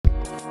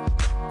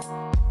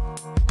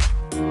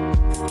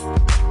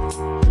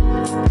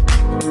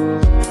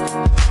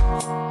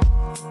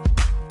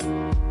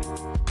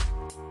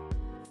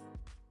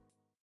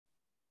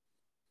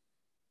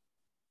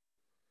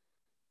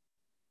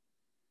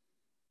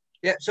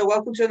Yeah, so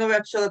welcome to another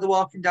episode of the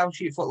Walking Down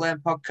Sheepfoot Lane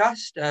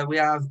podcast. We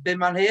have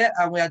Binman here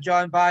and we are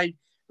joined by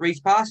Reece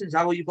Parsons.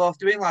 How are you both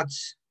doing,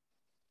 lads?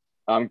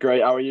 I'm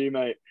great. How are you,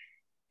 mate?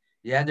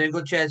 Yeah, doing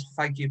good, cheers.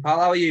 Thank you, pal.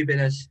 How are you,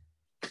 Binners?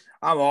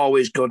 I'm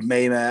always good,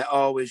 me, mate.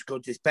 Always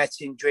good. Just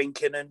betting,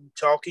 drinking and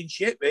talking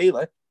shit,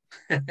 really.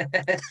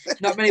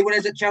 Not many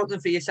winners at Cheltenham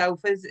for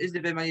yourself, is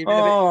there, Binman? You've been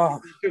a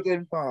bit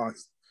struggling.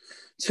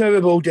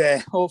 Terrible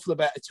day. Hopefully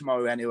better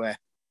tomorrow anyway.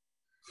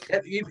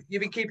 You've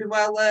been keeping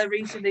well,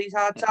 Reece, in these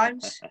hard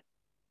times?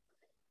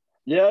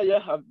 Yeah.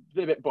 I've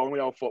been a bit boring with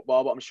old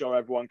football, but I'm sure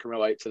everyone can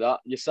relate to that.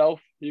 Yourself?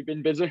 You've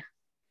been busy?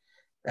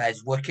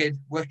 It's wicked.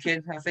 I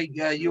think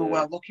you were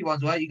one of the lucky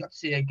ones, right? You got to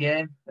see a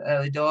game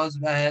early doors,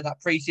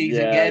 that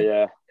pre-season game.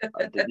 Yeah.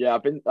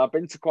 I've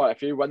been to quite a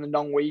few. When the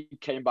non-week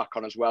came back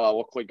on as well, I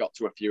luckily got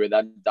to a few of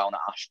them down at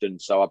Ashton.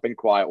 So I've been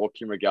quite lucky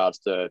in regards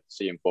to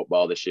seeing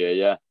football this year.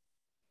 Yeah.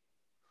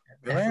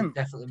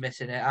 Definitely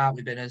missing it, aren't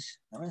we, Binners?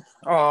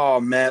 Oh,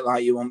 mate,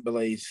 like you won't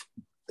believe.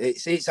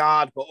 It's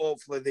hard, but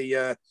hopefully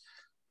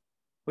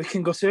we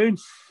can go soon.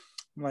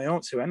 I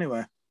hope to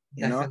anyway.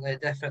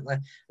 Definitely.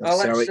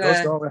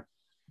 Well,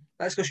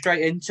 let's go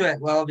straight into it.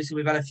 Well, obviously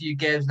we've had a few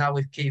games now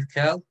with Keith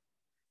Curle.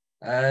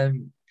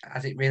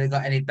 Has it really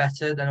got any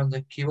better than under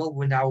Kewell?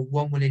 We're now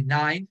 1 winning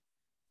 9.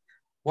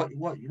 What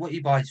are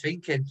you boys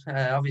thinking?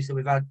 Obviously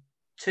we've had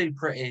two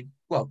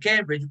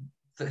Cambridge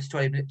first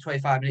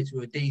 25 minutes we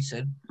were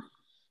decent.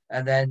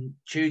 And then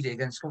Tuesday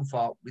against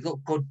Scunthorpe, we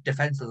looked good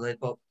defensively,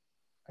 but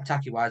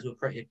attacking wise, we're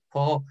pretty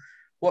poor.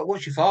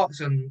 What's your thoughts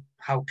on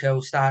how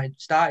Curle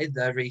started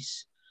there,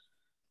 Reece?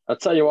 I'll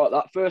tell you what,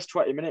 that first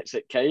 20 minutes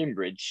at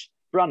Cambridge,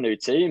 brand new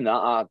team.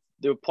 There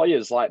were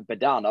players like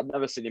Badan. I've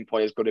never seen him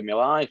play as good in my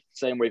life.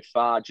 Same with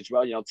Farge as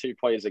well. You know, two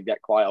players that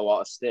get quite a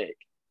lot of stick.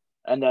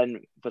 And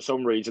then for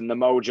some reason, the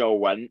mojo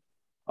went.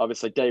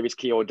 Obviously, Davis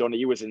Keogh done.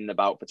 He was in the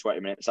bout for 20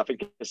 minutes. I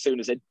think as soon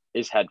as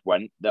his head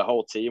went, the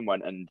whole team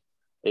went, and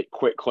it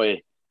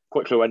quickly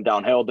went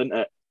downhill, didn't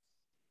it?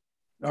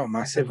 Oh,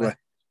 massively.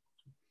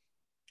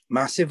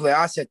 Massively.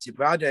 I said to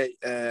Brad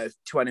at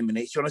 20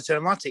 minutes, do you want to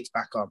turn Latics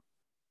back on?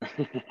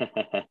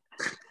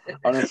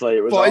 Honestly,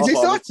 it was What, awful.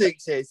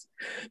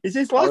 Is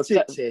this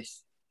Latics?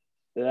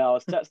 Yeah, I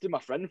was texting my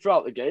friend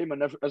throughout the game,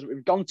 and as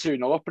we've gone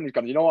 2-0 up, and he's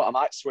gone, you know what, I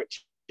might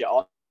switch it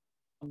on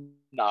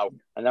now.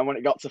 And then when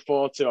it got to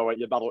 4-2, I went,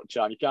 you're bad luck,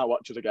 Chan. You can't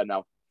watch us again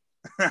now.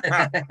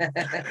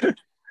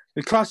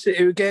 The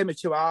classic game of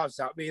two halves.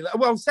 That really,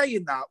 well,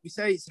 saying that, we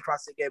say it's a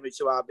classic game of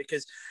two halves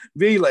because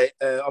really,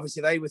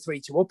 obviously, they were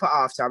 3-2 up at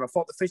half time. I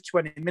thought the first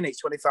 20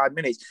 minutes, 25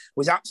 minutes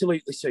was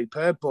absolutely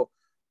superb, but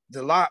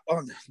the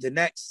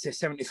next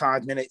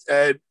 65 minutes,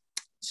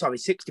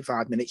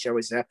 shall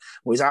we say,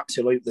 was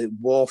absolutely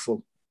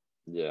woeful.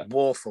 Yeah.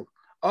 Woeful.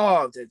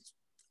 Oh,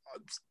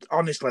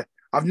 honestly,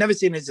 I've never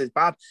seen it as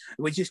bad.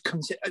 We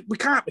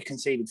can't be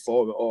conceding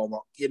 4 at home.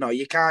 You know,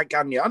 you can't,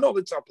 can you? I know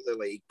the top of the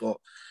league, but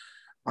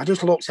I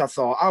just looked, I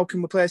thought, how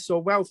can we play so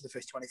well for the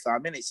first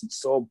 25 minutes and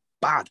so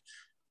bad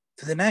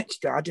for the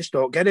next? I just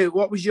don't get it.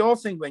 What was your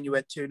thing when you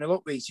went 2-0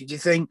 up, Reece? Did you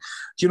think,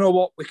 do you know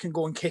what, we can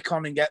go and kick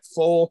on and get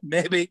 4,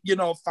 maybe,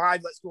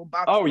 5, let's go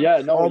back? Oh,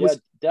 yeah,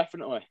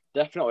 definitely.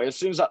 As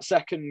soon as that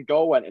second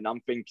goal went in,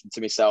 I'm thinking to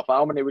myself,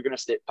 how many are we going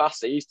to stick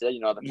past Easter? You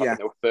know,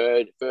 they were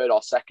third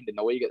or second in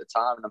the league at the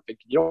time, and I'm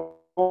thinking,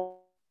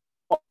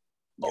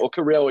 look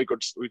a really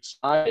good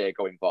side here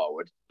going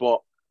forward. But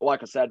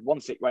like I said,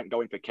 once it went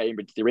going for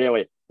Cambridge, they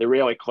really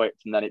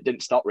clicked, and then it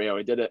didn't stop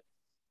really, did it?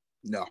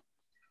 No.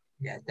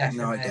 Yeah,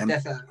 definitely.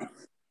 Definitely.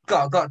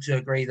 Got to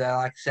agree there.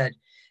 Like I said,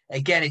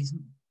 again, it's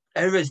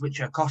errors which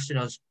are costing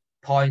us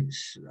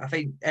points. I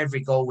think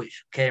every goal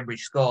which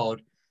Cambridge scored,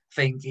 I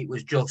think it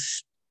was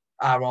just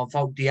our own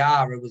fault.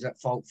 Diarra was at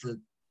fault for.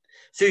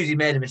 As soon as he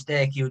made a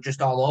mistake, he was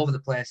just all over the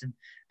place. And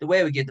the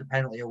way we give the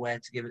penalty away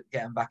to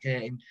get him back in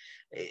it, and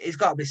it's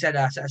got to be said.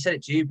 I said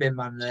it to you, Bin,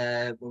 man,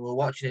 when we were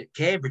watching it.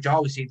 Cambridge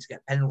always seems to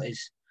get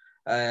penalties.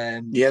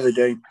 Yeah, they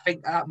do. I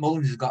think that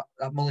Mullins has got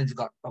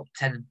about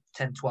 10,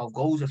 12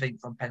 goals, I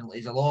think, from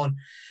penalties alone.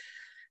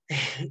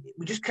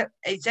 We just kept,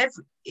 it's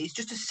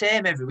just the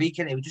same every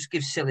weekend. We just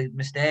give silly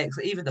mistakes.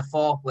 Even the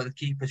fourth where the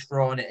keeper's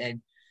throwing it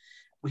in,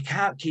 we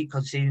can't keep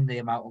conceding the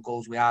amount of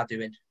goals we are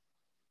doing.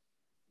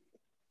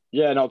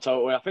 Yeah, no,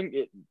 totally. I think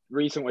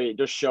recently it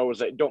just shows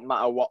that it don't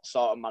matter what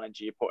sort of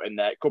manager you put in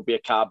there. It could be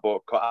a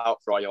cardboard cut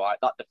out for all you like.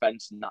 That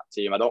defence and that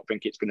team, I don't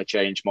think it's going to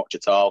change much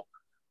at all.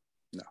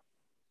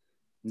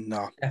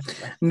 No.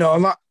 Definitely.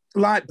 No,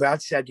 like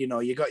Brad said,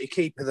 you got your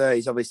keeper there.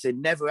 He's obviously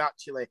never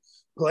actually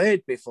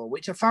played before,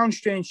 which I found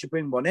strange to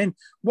bring one in.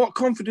 What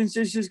confidence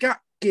does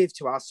that give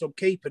to our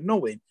sub-keeper,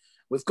 knowing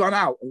we've gone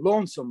out and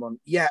loaned someone,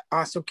 yet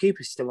our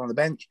sub-keeper's still on the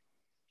bench?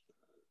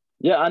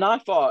 Yeah, and I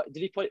thought,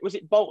 did he play? Was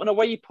it Bolton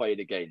away he played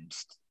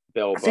against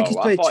Bilbao? I think he's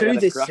played 2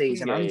 this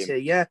season, hasn't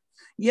he? Yeah,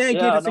 he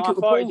did. I think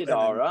he did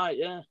all right,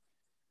 yeah.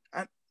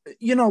 And,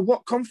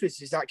 what confidence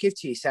does that give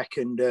to your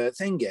second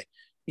thingy?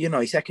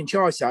 Your second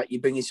choice, that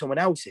you're bringing someone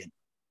else in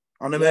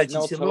on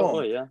emergency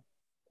loan.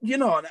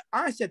 Yeah. And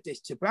I said this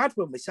to Brad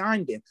when we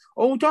signed him.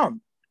 Hold on,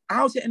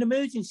 how's it an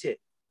emergency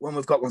when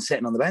we've got one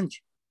sitting on the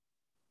bench?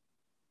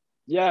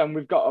 Yeah, and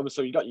we've got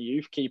obviously you got your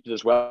youth keepers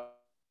as well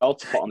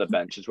to put on the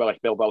bench as well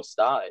if Bilbao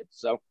started.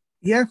 So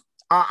yeah,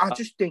 I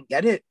just didn't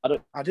get it.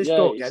 I just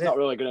don't get it. It's not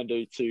really going to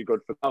do too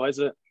good for Bell, is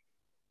it?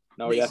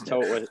 No, yeah,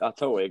 I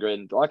totally agree.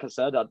 And like I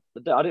said, I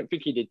didn't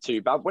think he did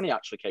too bad when he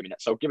actually came in.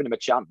 So giving him a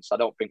chance, I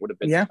don't think would have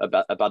been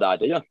a bad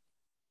idea.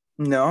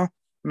 No.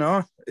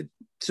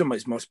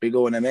 Something must be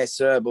going amiss,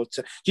 sir. But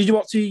did you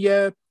watch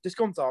the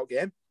Scunthorpe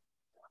game?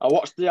 I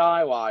watched the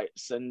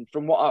highlights, and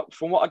from what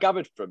I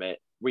gathered from it,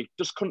 we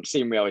just couldn't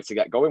seem really to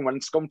get going. When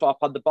Scunthorpe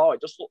had the ball,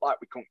 it just looked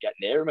like we couldn't get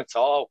near him at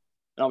all.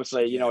 And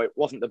obviously, you know, it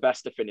wasn't the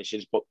best of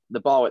finishes, but the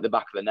ball at the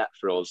back of the net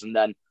for us. And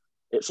then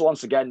it's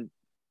once again,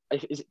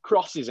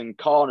 crosses and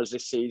corners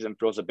this season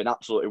for us have been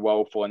absolutely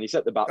woeful. And he's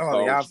at the back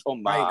post,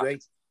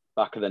 unmarked,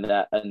 back of the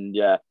net. And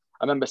yeah,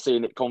 I remember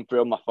seeing it come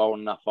through on my phone,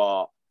 and I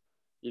thought,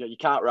 you know, you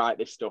can't write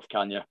this stuff,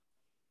 can you?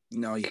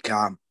 No, you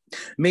can't.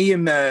 Me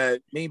and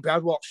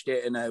Brad watched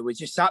it, and we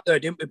just sat there,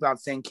 didn't we, Brad,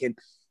 thinking,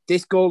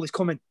 this goal is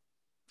coming.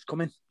 It's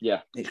coming.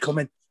 Yeah. It's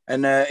coming.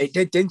 And it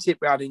did, didn't it,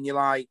 Brad? And you're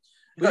like,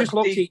 we just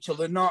looked at each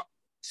other,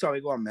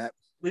 sorry, go on, mate.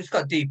 We just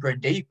got deeper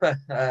and deeper.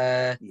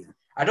 I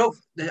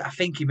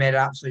think he made an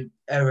absolute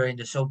error in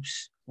the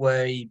subs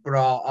where he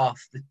brought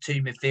off the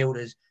two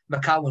midfielders.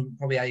 McCallum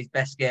probably had his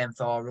best game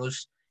for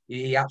us.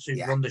 He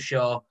absolutely run the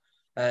show.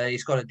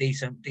 He's got a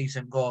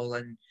decent goal.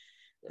 And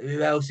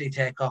who else did he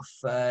take off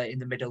in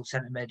the middle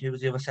centre mid? Who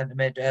was the other centre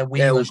mid?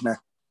 Whelan.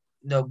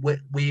 No,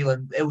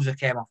 Whelan. Ilza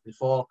came off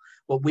before,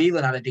 but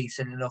Whelan had a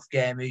decent enough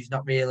game. He's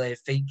not really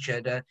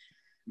featured.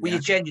 When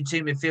you're changing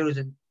two midfielders,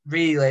 and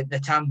really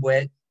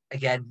Natambwe,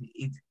 again,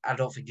 I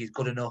don't think he's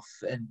good enough.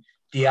 And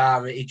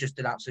Diarra, he's just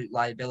an absolute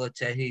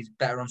liability. He's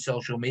better on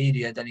social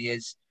media than he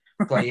is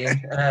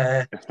playing.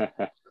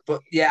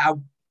 But yeah,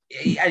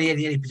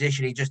 any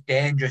position, he's just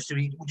dangerous. So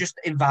we just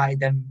invited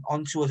them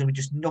onto us, and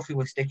nothing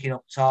was sticking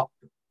up top.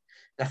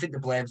 I think the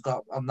blame's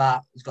got on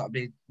that. It's got to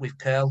be with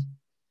Curl.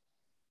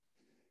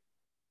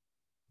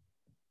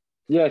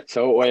 Yeah,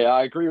 totally.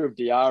 I agree with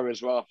Diarra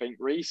as well. I think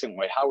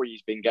recently how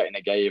he's been getting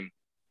a game,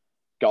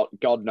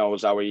 God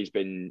knows how he's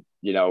been.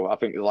 You know, I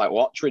think like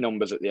lottery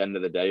numbers at the end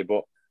of the day.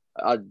 But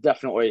I'd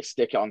definitely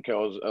stick it on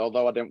Curl.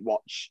 Although I didn't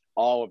watch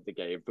all of the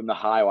game, from the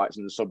highlights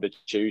and the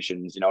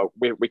substitutions, you know,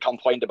 we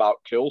complained about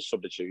Curl's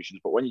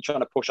substitutions, but when you're trying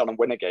to push on and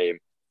win a game,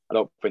 I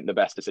don't think the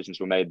best decisions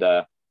were made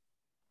there.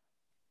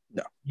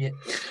 No. Yeah.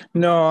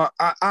 No,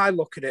 I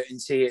look at it and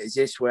see it as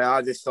this way.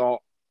 I just thought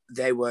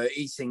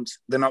he thinks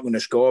they're not going to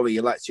score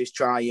here. Let's just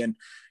try and,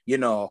 you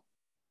know,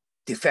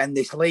 defend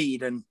this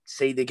lead and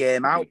see the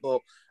game out.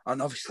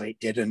 And obviously it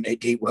didn't.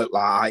 It didn't work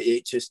like that.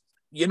 It just,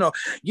 you know,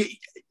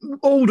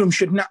 Oldham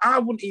shouldn't. I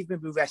wouldn't even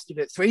be rested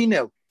at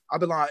 3-0. I'd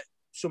be like,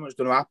 something's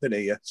going to happen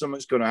here.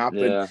 Something's going to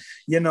happen.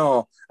 You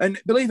know, and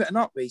believe it or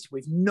not, Reece,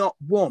 we've not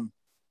won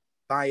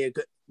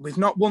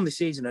this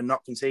season and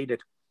not conceded.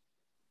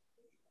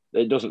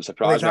 It doesn't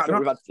surprise me. I think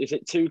we've had, is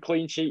it 2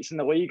 clean sheets in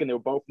the league, and they were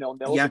both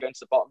 0-0s against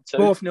the bottom 2?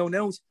 Both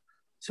 0-0s.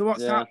 So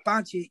what's that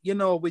bad? You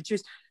know, we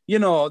just, you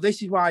know,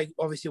 this is why,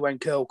 obviously, when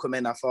Curl come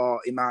in, I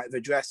thought he might have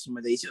addressed some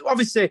of these.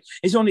 Obviously,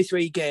 it's only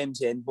 3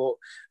 games in, but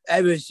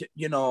errors,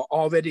 you know,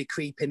 already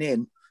creeping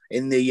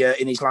in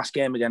his last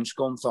game against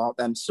Scunthorpe.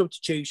 Them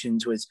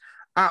substitutions was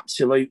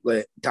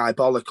absolutely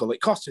diabolical.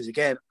 It cost us a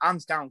game,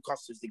 hands down,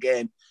 cost us the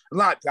game. And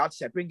like Brad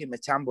said, bringing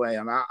Matambwe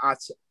on,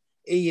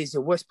 he is the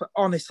worst. But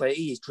honestly,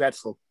 he is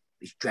dreadful.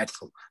 He's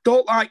dreadful.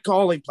 Don't like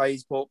calling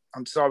plays, but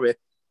I'm sorry.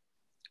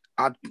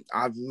 I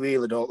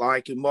really don't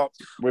like him.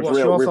 We've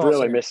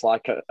really missed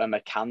like a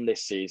McCann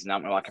this season,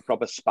 haven't we? Like a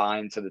proper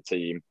spine to the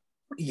team.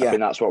 Yeah. I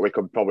think that's what we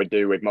could probably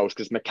do with most,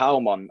 because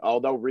McCalmon,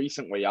 although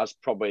recently has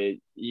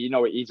probably, you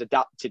know, he's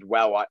adapted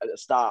well. At the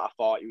start, I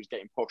thought he was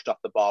getting pushed off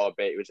the ball a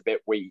bit. He was a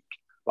bit weak.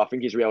 But I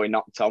think he's really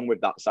knocked on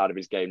with that side of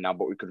his game now.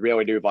 But we could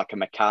really do with like a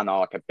McCann or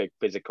like a big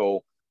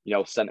physical, you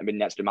know, centre mid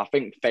next to him. I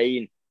think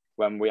Fane,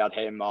 when we had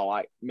him, or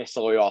like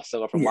Missalou or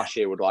Silla from last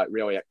year, would like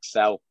really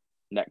excel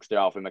next to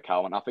Alfie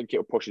McCallum. I think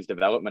it'll push his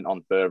development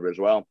on further as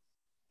well.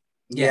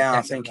 Yeah,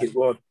 I think it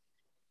would.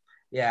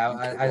 Yeah,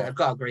 I've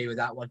got to agree with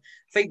that one.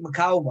 I think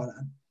McCallum,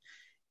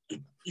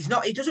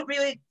 he doesn't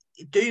really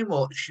do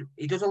much.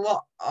 He does a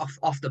lot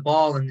off the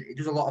ball, and he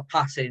does a lot of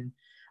passing.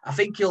 I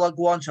think he'll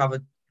go on to have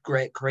a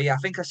great career. I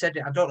think I said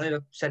it. I don't know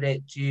if I said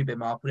it to you,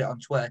 Bim. I'll put it on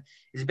Twitter.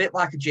 He's a bit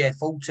like a Jay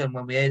Fulton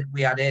when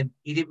we had him.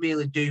 He didn't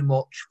really do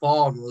much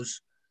for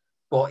us,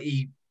 but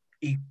he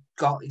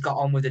got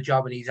on with the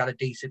job, and he's had a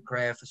decent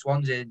career for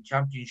Swansea in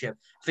Championship.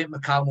 I think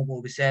McCallum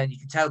will be saying, you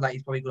can tell that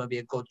he's probably going to be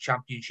a good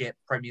Championship,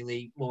 Premier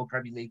League, lower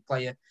Premier League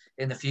player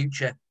in the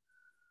future.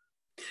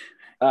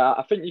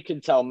 I think you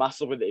can tell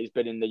massively that he's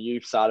been in the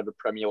youth side of a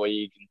Premier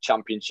League and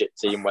Championship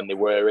team when they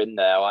were in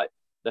there. Like,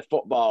 the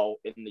football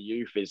in the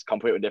youth is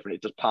completely different.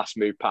 It's just pass,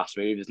 move.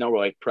 There's no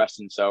really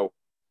pressing. So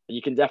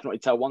you can definitely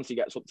tell once he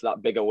gets up to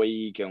that bigger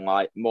league and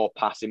like more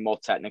passing, more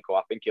technical,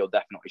 I think he'll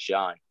definitely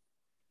shine.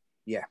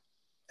 Yeah,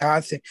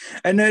 I think.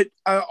 And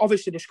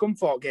obviously the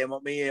Scunthorpe game,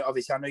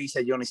 obviously I know you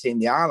said you only seen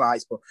the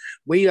highlights, but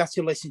we had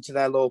to listen to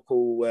their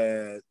local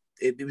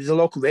it was a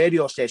local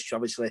radio station,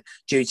 obviously,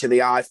 due to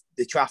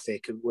the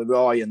traffic with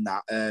Roy and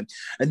that. And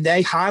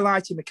they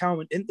highlighted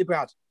McCalmont, didn't they,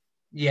 Brad?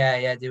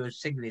 Yeah, they were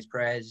singing his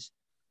praise.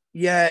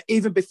 Yeah,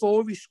 even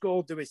before he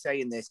scored, they were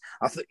saying this.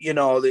 I thought,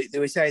 they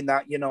were saying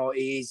that,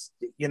 he's,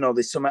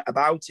 there's something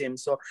about him.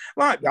 So,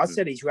 like Brad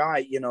said, he's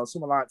right.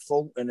 Someone like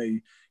Fulton who,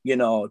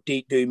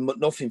 do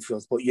nothing for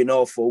us, but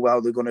full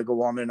well they're going to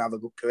go on and have a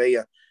good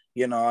career.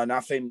 And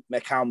I think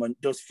McCalmont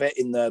does fit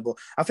in there. But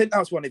I think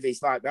that's one of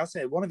his, like I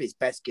said, one of his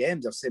best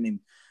games I've seen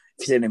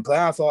him play.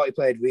 I thought he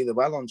played really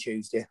well on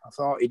Tuesday. I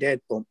thought he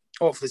did, but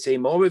hopefully see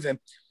more of him.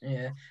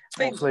 Yeah,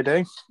 hopefully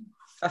do.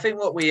 I think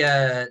what we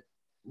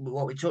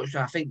touched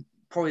on, I think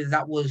probably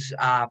that was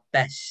our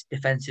best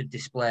defensive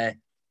display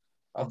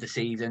of the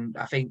season.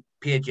 I think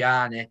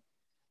Piergianni,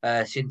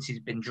 since he's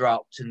been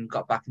dropped and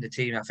got back in the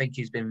team, I think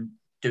he's been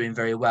doing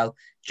very well.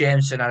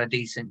 Jameson had a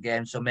decent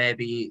game, so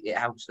maybe it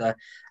helps there.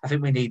 I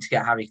think we need to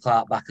get Harry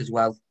Clark back as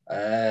well,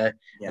 and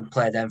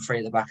play them three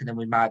at the back, and then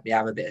we might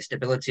have a bit of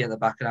stability at the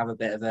back and have a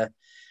bit of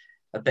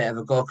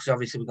a go, because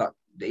obviously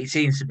it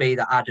seems to be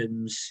that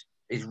Adams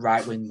is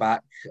right wing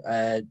back,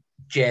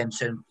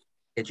 Jameson,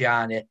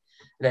 Piergianni.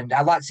 Then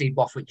I'd like to see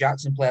Bothwick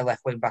Jackson play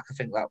left wing back. I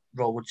think that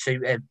role would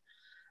suit him.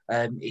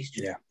 It's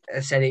just,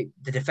 I said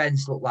the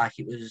defence looked like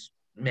it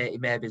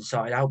may have been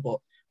sorted out, but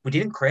we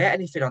didn't create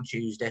anything on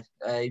Tuesday.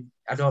 I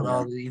don't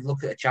know. You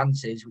look at the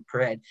chances we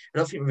created. I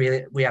don't think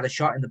we had a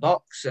shot in the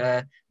box.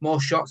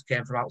 More shots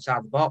came from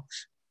outside the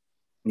box.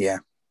 Yeah.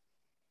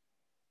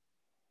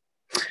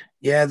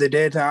 Yeah, they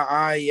did.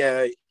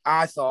 I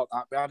thought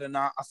that, Brad, and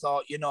I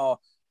thought,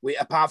 we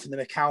apart from the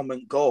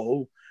McCalmont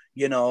goal,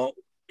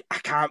 I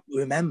can't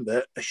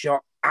remember a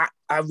shot. I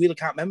really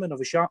can't remember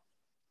another shot.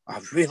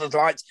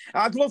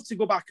 I'd love to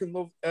go back and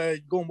go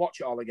and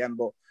watch it all again,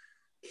 but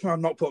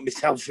I'm not putting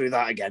myself through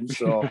that again.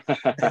 So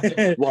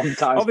one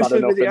time's obviously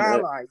bad enough, with the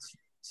highlights.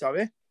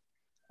 Sorry,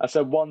 I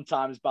said one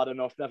time's bad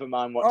enough. Never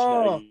mind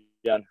watching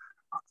it again.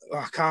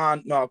 I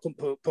can't. No, I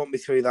couldn't put me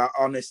through that.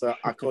 Honestly,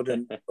 I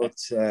couldn't. But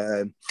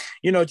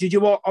did you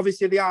watch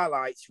obviously the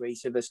highlights,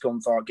 Reece, of the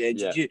Scunthorpe game?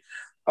 Did you?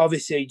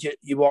 Obviously,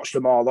 you watched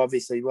them all.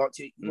 Obviously, what's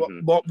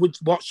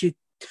your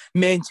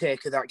main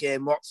take of that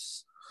game?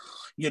 What's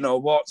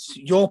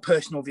your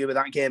personal view of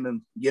that game?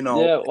 And Keith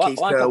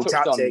Curle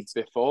tactics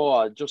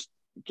before.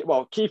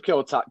 Keith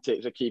Curle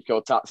tactics are Keith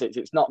Curle tactics.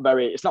 It's not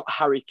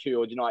Harry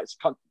Curle.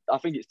 I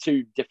think it's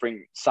two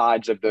different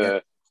sides of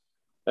the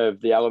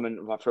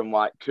element from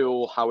like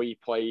Curle, how he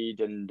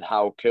played, and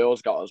how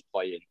Curle's got us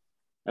playing.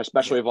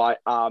 Especially with like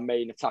our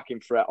main attacking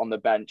threat on the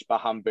bench,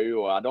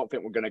 Bahambula. I don't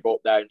think we're going to go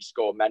up there and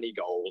score many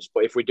goals,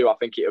 but if we do, I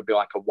think it would be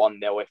like a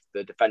 1-0 if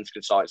the defence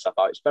can sort itself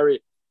out. It's very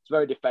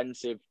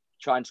defensive,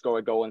 try and score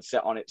a goal and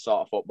sit on it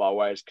sort of football,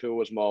 whereas Curle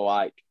was more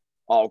like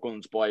all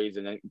guns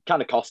blazing, and it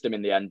kind of cost him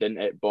in the end,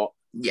 didn't it? But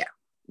yeah.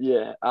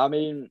 I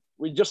mean,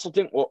 we just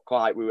didn't look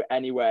like we were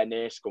anywhere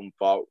near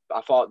Scunthorpe.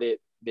 I thought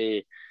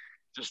they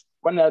just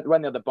when they had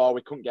the ball,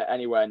 we couldn't get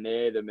anywhere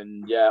near them,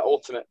 and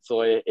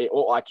ultimately it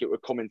looked like it was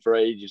coming for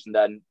ages, and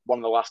then one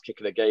of the last kick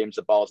of the games,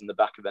 the ball's in the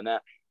back of the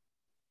net.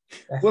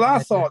 Well, I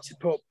thought to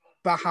put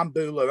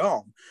Bahambula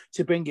on,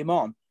 to bring him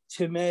on,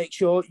 to make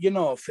sure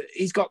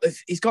he's got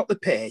the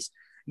pace,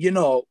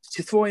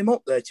 to throw him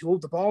up there, to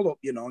hold the ball up,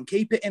 and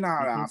keep it in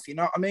our half. You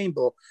know what I mean?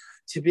 But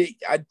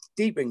I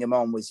did bring him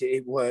on.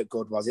 It worked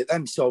good, was it?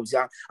 Them subs.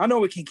 I know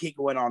we can keep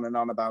going on and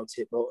on about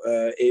it, but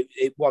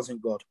it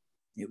wasn't good.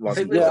 It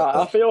wasn't.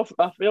 I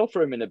feel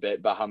for him in a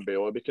bit,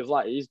 Bahambula, because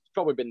like he's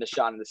probably been the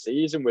shine of the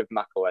season with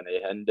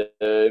McElhenney, and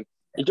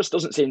he just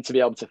doesn't seem to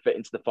be able to fit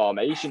into the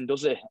formation,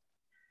 does he?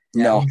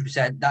 No,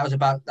 100%.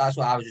 That's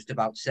what I was just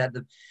about to say.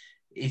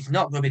 He's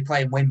not going to be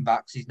playing wing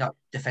backs. He's not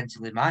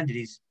defensively minded.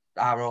 He's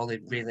how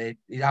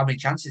many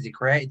chances he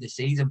created this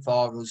season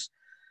for us.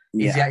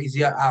 He's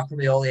our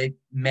probably only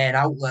main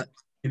outlet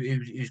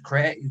who's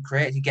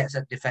created. He gets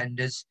at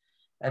defenders.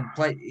 And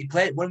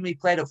when we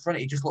played up front,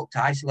 he just looked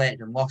isolated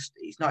and lost.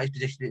 It's not his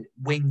position.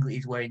 Wing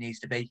is where he needs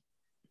to be.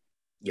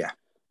 Yeah.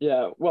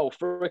 Yeah. Well,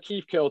 for a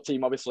Keith Curle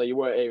team, obviously you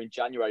weren't here in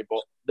January,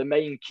 but the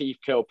main Keith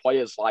Curle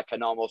players like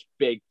an almost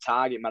big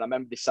target man. I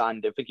remember they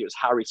signed. I think it was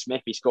Harry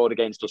Smith. He scored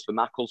against us for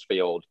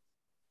Macclesfield,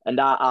 and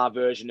our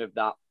version of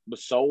that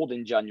was sold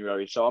in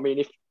January. So I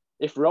mean,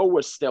 if Rowe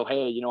was still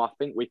here, I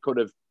think we could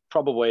have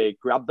probably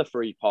grabbed the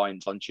 3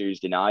 points on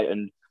Tuesday night,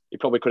 and he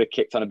probably could have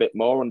kicked on a bit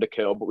more under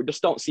Curle, but we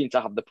just don't seem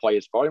to have the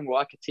players for him. We're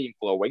like a team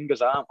full of wingers,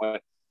 aren't we?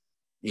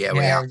 Yeah, we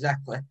are.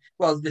 Exactly.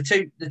 Well, the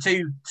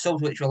two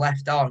subs which were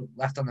left on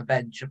the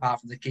bench, apart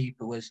from the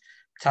keeper, was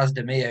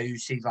Tazdemir, who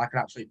seems like an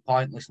absolute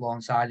pointless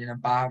long signing,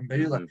 and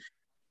Bahambula.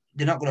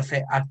 They're not going to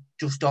fit. I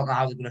just don't know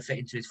how they're going to fit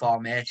into his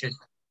formation.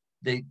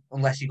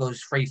 Unless he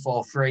goes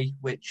 3-4-3,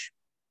 which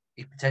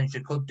he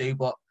potentially could do,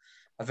 but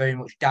I very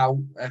much doubt.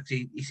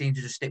 He seems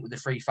to just stick with the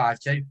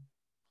 3-5-2.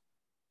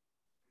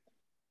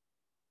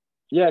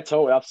 Yeah,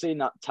 totally. I've seen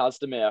that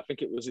Tazdemir. I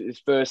think it was his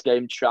first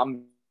game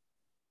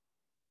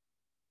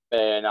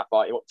and I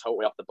thought he looked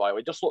totally off the boil.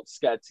 He just looked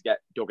scared to get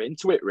dug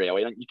into it,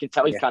 really. And you can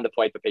tell he's kind of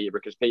played for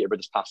Peterborough because Peterborough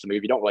just passed the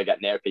move. You don't really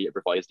get near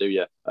Peterborough players, do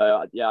you?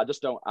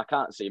 I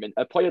can't see him. And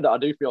a player that I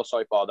do feel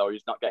sorry for, though,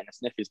 who's not getting a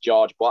sniff is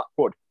George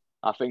Blackwood.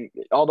 I think,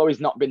 although he's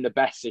not been the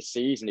best this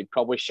season, he'd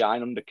probably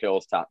shine under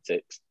Curl's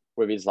tactics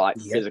with his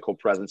physical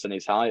presence and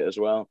his height as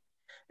well.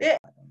 Yeah.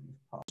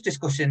 I was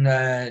discussing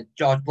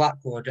George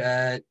Blackwood.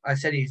 I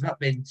said he's not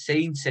been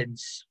seen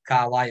since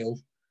Carlisle.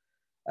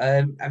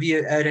 Have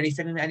you heard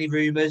anything, any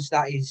rumours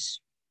that he's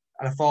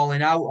had a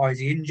falling out or is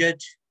he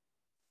injured?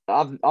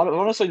 I've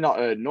honestly not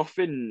heard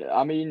nothing.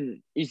 I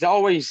mean, he's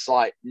always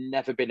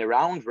never been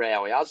around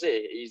really, has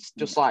he? He's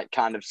just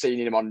kind of seen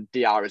him on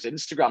Diarra's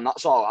Instagram.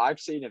 That's all I've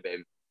seen of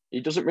him.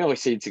 He doesn't really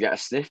seem to get a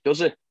sniff, does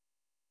he?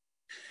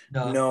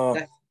 No.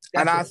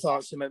 And I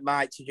thought something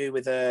might to do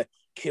with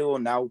Kuhl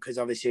now, because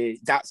obviously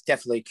that's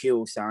definitely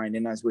Kuhl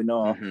signing, as we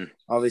know. Mm-hmm.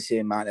 Obviously,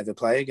 he might never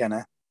play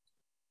again.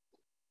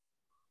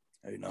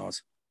 Who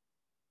knows?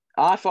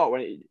 I thought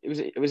when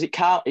was it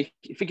Carl? I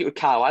think it was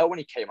Carlisle when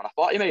he came on. I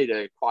thought he made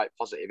a quite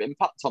positive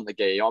impact on the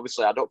game.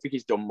 Obviously, I don't think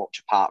he's done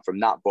much apart from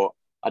that, but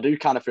I do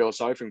kind of feel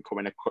sorry for him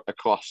coming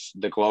across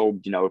the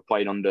globe.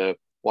 Playing under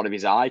one of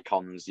his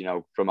icons,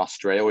 from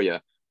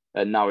Australia,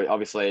 and now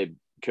obviously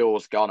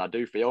Kuhl's gone. I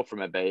do feel for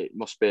him a bit. He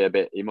must be a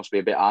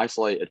bit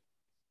isolated.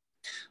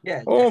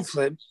 Yeah.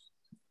 Hopefully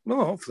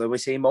we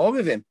see more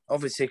of him.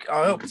 Obviously,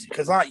 I hope,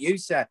 because like you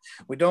said,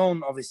 we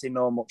don't obviously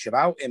know much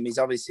about him. He's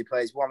obviously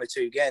plays 1 or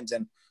 2 games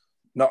and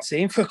not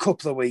seen for a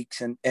couple of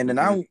weeks and in and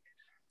out.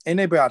 Isn't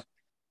he, Brad?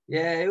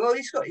 Yeah, well,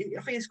 I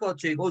think he scored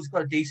 2 goals. He's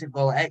got a decent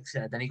goal at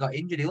Exeter. Then he got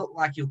injured. He looked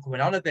like he was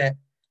coming on a bit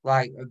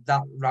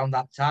around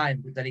that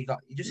time, but then he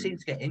just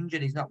seems to get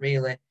injured. He's not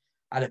really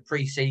had a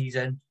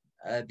pre-season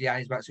behind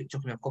his back, so it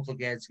took him a couple of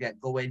games to get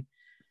going.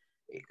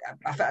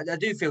 I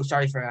do feel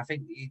sorry for him. I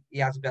think he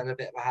has been a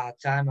bit of a hard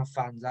time. My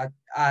fans,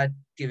 I'd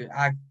keep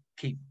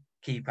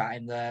at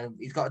him there.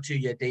 He's got a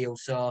 2-year deal,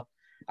 so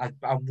I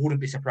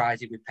wouldn't be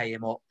surprised if we pay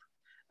him up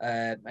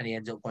and he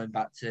ends up going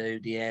back to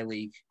the A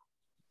League.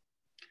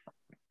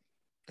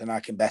 Then I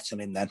can bet on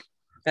him then.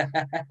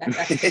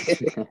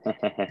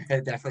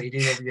 Definitely do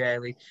love the A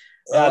League.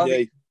 I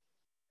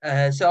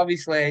do. So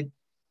obviously,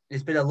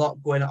 there's been a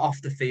lot going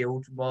off the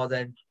field more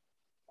than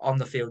on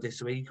the field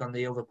this week on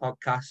the other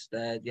podcast.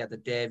 You had the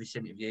Davis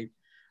interview.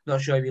 Not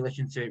sure if you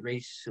listened to it,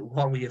 Reese.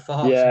 What were your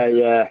thoughts?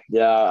 Yeah.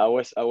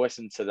 I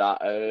listened to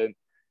that.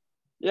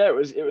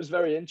 It was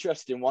very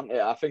interesting, wasn't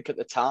it? I think at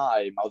the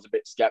time I was a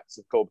bit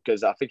skeptical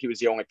because I think he was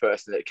the only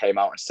person that came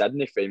out and said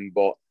anything.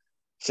 But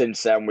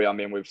since then,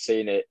 we've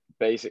seen it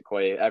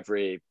basically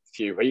every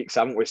few weeks,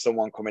 haven't we?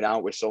 Someone coming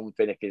out with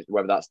something,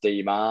 whether that's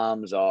Dean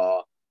Arms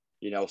or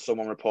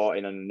someone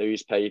reporting in a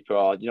newspaper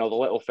or the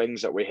little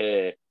things that we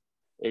hear.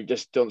 It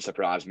just doesn't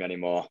surprise me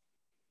anymore.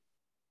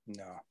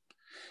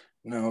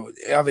 No.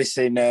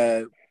 Obviously,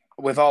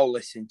 we've all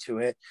listened to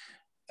it.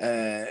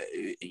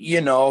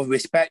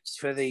 Respect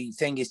for the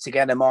thing is to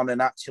get them on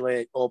and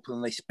actually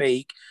openly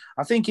speak.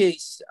 I think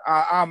it's,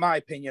 my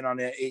opinion on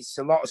it, it's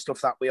a lot of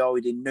stuff that we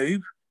already knew.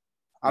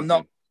 I'm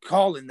not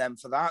calling them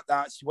for that.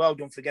 That's well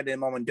done for getting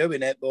them on and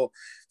doing it. But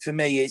for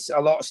me, it's a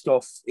lot of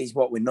stuff is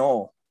what we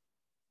know.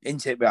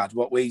 Isn't it, Brad?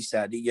 What we've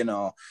said,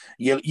 you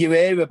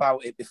hear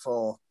about it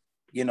before.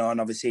 And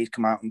obviously he's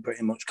come out and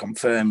pretty much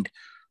confirmed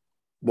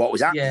what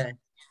was happening.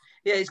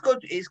 Yeah, it's good.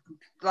 It's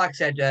like I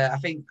said, I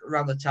think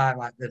around the time,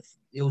 the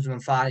Usman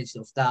Fani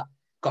stuff, that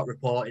got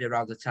reported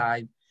around the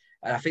time.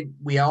 And I think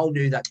we all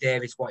knew that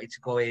Davis wanted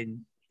to go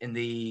in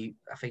the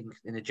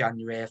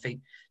January. I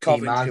think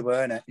Coventry,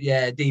 weren't it?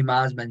 Yeah, D.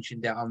 Mars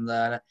mentioned it on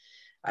there.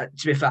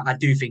 To be fair, I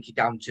do think he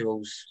down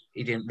tools.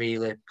 He didn't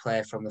really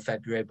play from the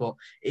February, but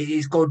it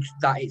is good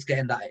that it's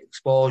getting that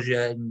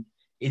exposure and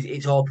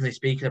it's openly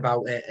speaking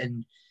about it.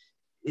 And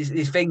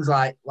it's things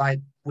like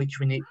which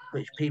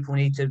people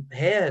need to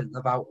hear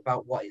about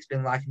what it's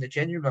been like in the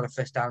January on a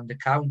first-hand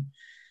account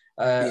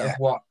of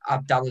what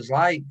Abdallah's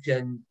like,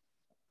 and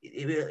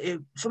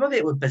some of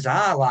it was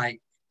bizarre,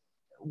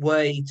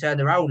 where he turned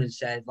around and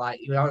said,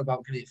 you were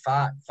about giving it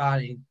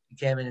Fani. He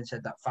came in and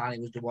said that Fani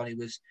was the one who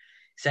was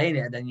saying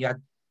it, and then you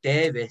had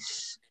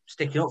Davis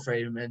sticking up for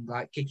him and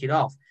kicking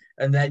off,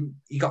 and then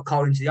he got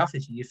called into the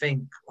office, and you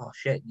think, oh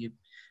shit, you're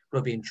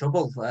going to be in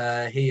trouble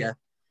here.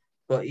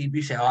 But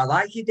he'd say, "Oh, I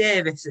like you,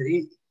 Davis."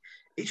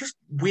 It's just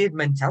weird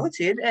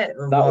mentality, isn't it?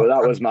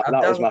 That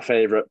was my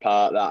favourite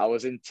part. That I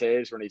was in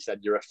tears when he said,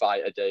 "You're a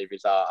fighter,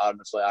 Davis."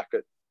 Honestly,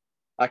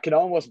 I could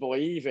almost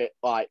believe it.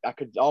 I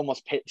could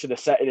almost picture the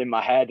setting in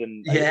my head,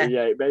 and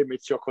it made me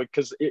chuckle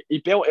because he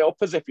built it up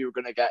as if he were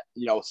going to get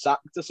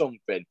sacked or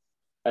something,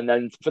 and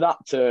then for that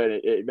turn,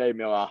 it made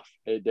me laugh.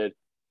 It did.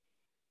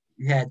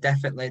 Yeah,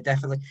 definitely.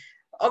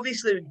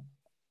 Obviously,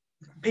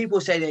 people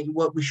say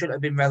that we should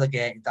have been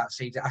relegated that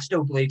season. I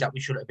still believe that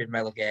we should have been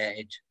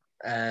relegated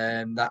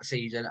that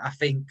season. I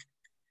think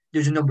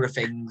there's a number of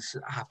things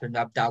that happened.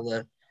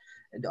 Abdallah,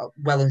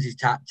 Wellens'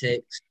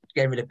 tactics,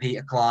 getting rid of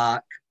Peter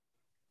Clark.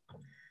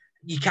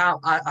 You can't.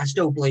 I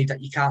still believe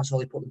that you can't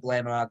solely put the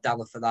blame on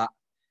Abdallah for that.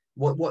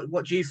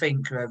 What do you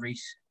think,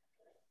 Reese?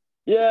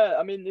 Yeah,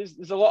 I mean,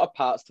 there's a lot of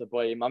parts to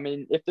blame. I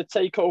mean, if the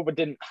takeover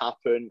didn't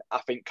happen, I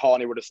think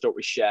Corney would have stuck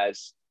with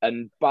Shez.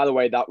 And by the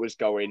way that was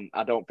going,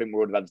 I don't think we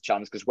would have had the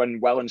chance because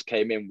when Wellens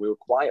came in, we were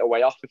quite a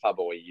way off, if I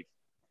believe,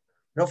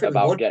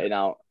 about getting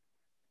out.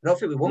 I don't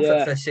think we won for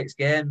the first 6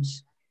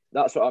 games.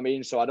 That's what I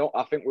mean. So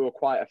I think we were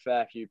quite a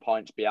fair few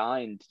points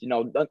behind. You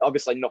know,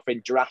 obviously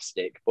nothing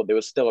drastic, but there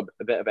was still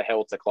a bit of a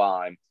hill to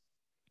climb.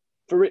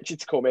 For Richie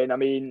to come in, I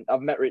mean,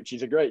 I've met Richie.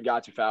 He's a great guy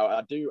to fail.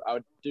 I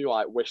do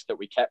like wish that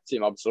we kept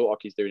him. Obviously, like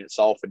he's doing at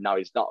Salford now.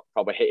 He's not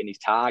probably hitting his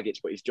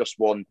targets, but he's just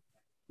won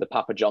the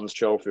Papa John's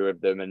Trophy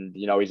with them, and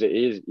you know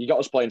he got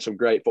us playing some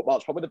great football.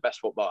 It's probably the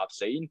best football I've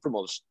seen from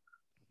us,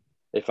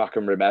 if I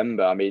can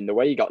remember. I mean, the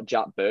way he got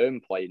Jack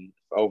Byrne playing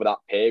over that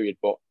period,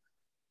 but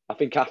I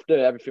think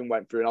after everything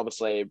went through, and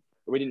obviously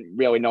we didn't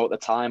really know at the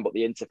time, but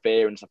the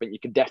interference, I think you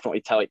could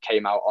definitely tell it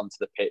came out onto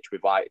the pitch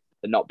with like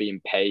the not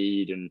being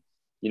paid and.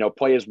 You know,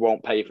 players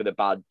won't pay for the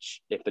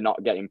badge if they're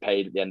not getting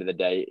paid at the end of the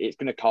day. It's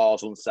going to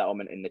cause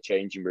unsettlement in the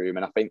changing room.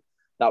 And I think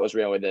that was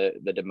really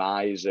the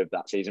demise of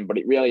that season. But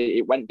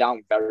it went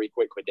down very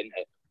quickly, didn't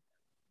it?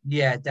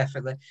 Yeah,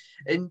 definitely.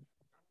 And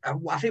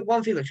I think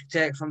one thing that should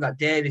take from that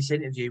Davis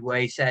interview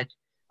where he said,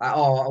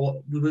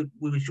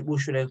 we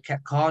should have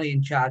kept Corney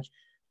in charge.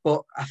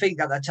 But I think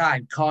at that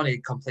time, Corney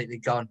had completely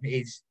gone.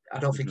 I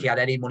don't think he had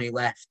any money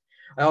left.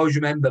 I always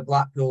remember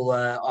Blackpool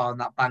on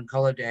that bank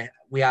holiday.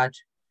 We had...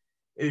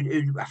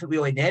 I think we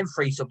only named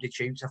 3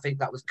 substitutes. I think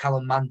that was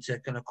Callum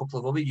Mantic and a couple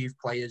of other youth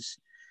players.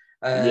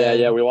 We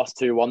lost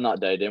 2-1 that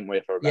day, didn't we?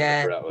 If I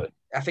remember correctly.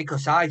 I think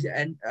Osai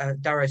and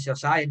Darius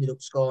Osai ended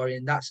up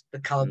scoring. That's the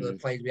calibre of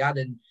players we had.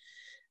 And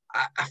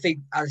I think,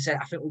 as I said,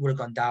 I think we would have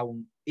gone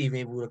down even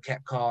if we would have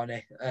kept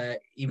Corney.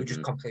 He would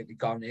just completely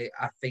gone.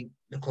 I think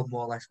the club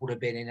more or less would have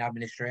been in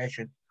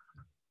administration.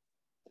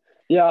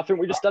 Yeah, I think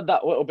we just had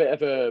that little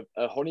bit of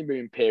a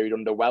honeymoon period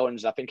under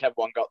Wellens. I think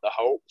everyone got the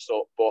hopes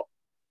up, but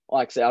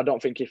like I say, I don't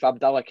think if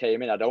Abdallah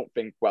came in, I don't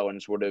think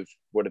Wellens would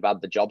have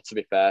had the job, to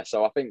be fair.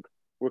 So I think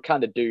we're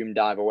kind of doomed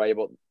either way.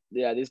 But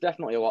yeah, there's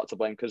definitely a lot to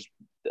blame because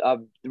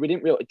did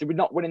we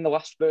not win in the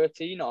last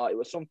 13 or it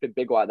was something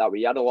big like that?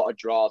 We had a lot of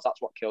draws.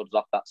 That's what killed us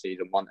off that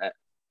season, wasn't it?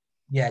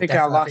 Yeah, I think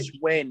our last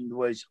win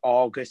was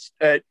August.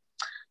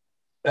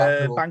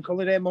 Bank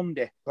holiday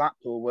Monday,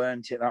 Blackpool,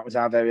 weren't it? That was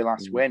our very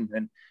last win.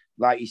 And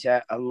like you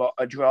said, a lot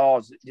of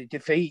draws. The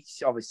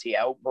defeats obviously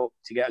helped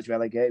to get us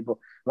relegated, but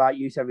like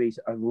you said, Reece,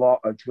 a lot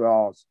of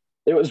draws.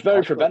 It was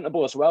very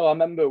preventable as well. I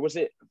remember, was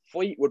it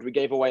Fleetwood? We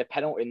gave away a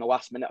penalty in the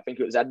last minute. I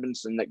think it was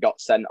Edmondson that got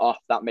sent off.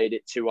 That made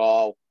it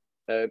 2-2.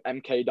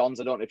 MK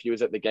Dons, I don't know if he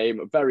was at the game.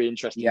 A very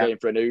interesting game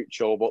for a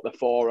neutral, but the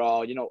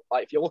 4-4, you know,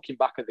 like if you're looking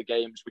back at the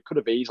games, we could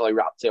have easily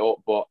wrapped it up,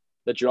 but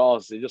the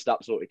draws, they just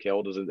absolutely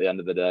killed us at the end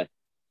of the day.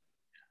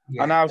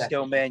 Yeah, and I'll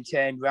still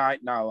maintain right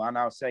now, and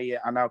I'll say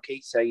it, and I'll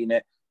keep saying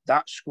it,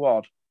 that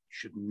squad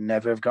should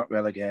never have got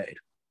relegated.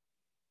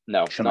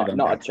 No, not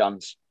a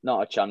chance.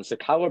 Not a chance. The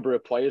calibre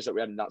of players that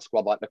we had in that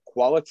squad, like the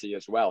quality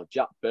as well.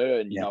 Jack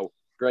Byrne, you know,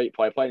 great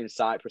player, playing in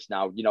Cyprus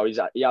now. You know,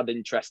 he had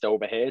interest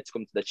over here to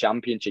come to the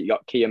Championship. You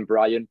got Kean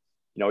Bryan,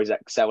 you know, he's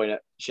excelling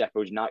at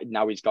Sheffield United.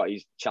 Now he's got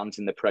his chance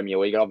in the Premier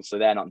League. Obviously,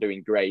 they're not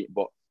doing great,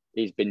 but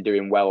he's been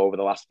doing well over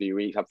the last few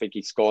weeks. I think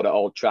he scored at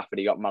Old Trafford.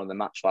 He got man of the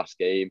match last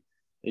game.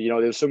 You know,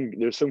 there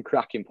was some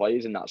cracking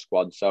players in that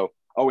squad. So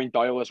Owen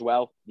Doyle as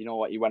well. You know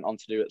what he went on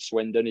to do at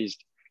Swindon. He's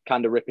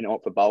kind of ripping it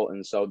up for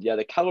Bolton. So yeah,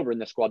 the calibre in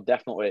the squad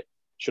definitely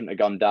shouldn't have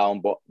gone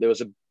down. But there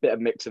was a bit of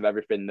mix of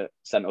everything that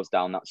sent us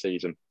down that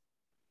season.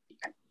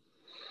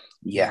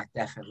 Yeah,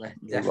 definitely.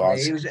 It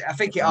was, I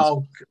think it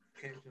all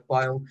came to a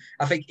boil.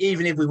 I think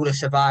even if we would have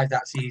survived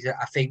that season,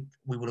 I think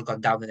we would have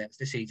gone down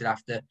the season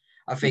after.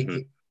 I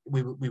think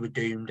we were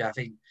doomed. I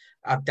think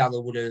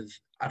Abdallah would have.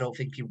 I don't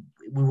think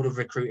we would have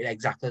recruited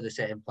exactly the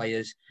same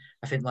players.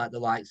 I think like the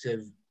likes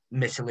of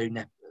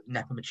Missalou,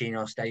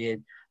 Nepomacino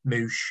staying,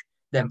 Moosh,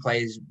 them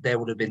players, they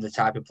would have been the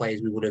type of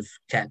players we would have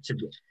kept.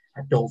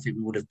 I don't think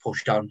we would have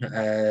pushed on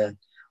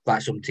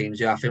like some teams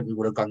do. I think we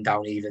would have gone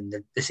down even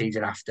the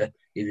season after,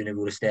 even if we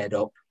would have stayed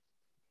up.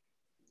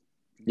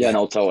 Yeah,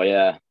 no, totally,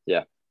 yeah.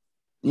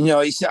 You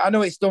know, I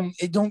know it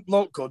don't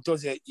look good,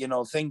 does it? You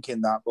know,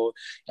 thinking that, but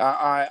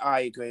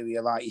I agree with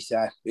you. Like you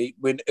said,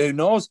 who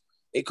knows?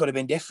 It could have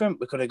been different.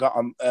 We could have got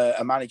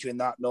a manager in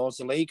that knows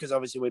the league, because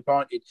obviously we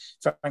appointed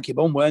Frankie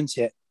Bunn, weren't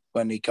it,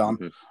 when he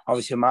gone?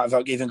 Obviously, we might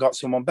have even got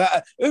someone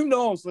better. Who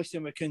knows?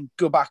 Listen, we can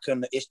go back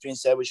on history and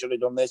say we should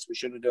have done this, we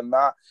should have done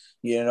that,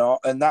 you know,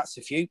 and that's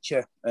the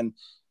future. And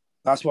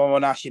that's what I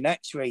want to ask you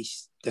next,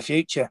 Reece. The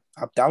future,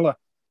 Abdallah.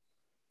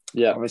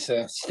 Yeah.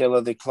 Obviously, still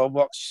at the club.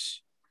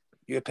 What's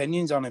your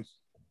opinions on him?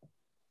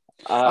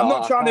 I'm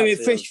not trying to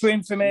fish for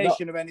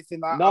information or anything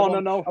like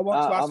that. No. I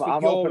want to ask for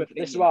I'm your open.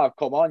 opinion. This is why I've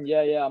come on.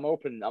 Yeah. I'm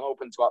open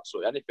to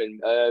absolutely anything.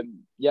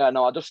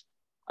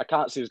 I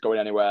can't see us going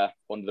anywhere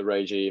under the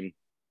regime.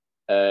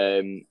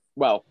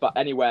 But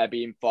anywhere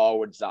being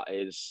forwards, that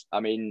is.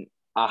 I mean,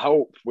 I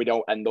hope we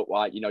don't end up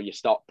like, you know, your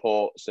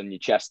Stockports and your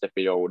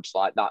Chesterfields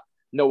like that.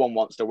 No one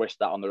wants to wish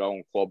that on their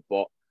own club,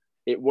 but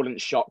it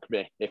wouldn't shock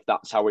me if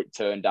that's how it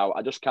turned out.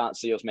 I just can't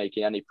see us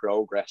making any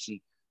progress. And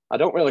I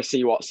don't really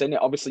see what's in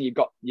it. Obviously,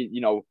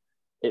 you know,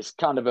 it's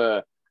kind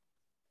of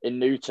in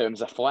new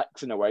terms, a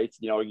flex in a way.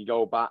 You know, you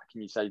go back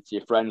and you say to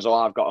your friends, "Oh,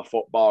 I've got a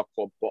football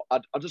club," but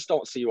I just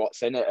don't see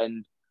what's in it.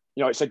 And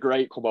you know, it's a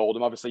great club,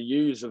 Oldham. Obviously,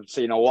 you have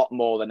seen a lot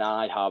more than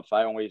I have.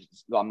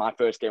 My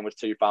first game was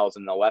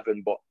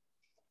 2011, but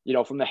you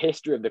know, from the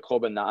history of the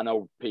club and that, I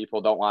know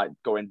people don't like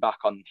going back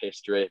on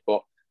history,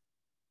 but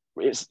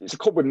it's a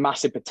club with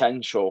massive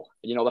potential.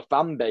 You know, the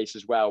fan base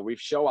as well.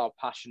 We've shown how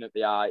passionate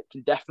they are. It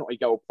can definitely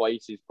go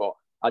places, but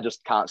I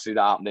just can't see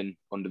that happening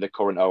under the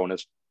current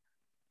owners.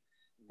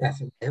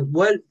 Definitely.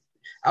 Well,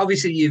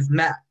 obviously,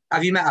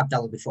 have you met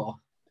Abdallah before?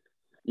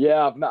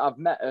 Yeah, I've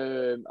met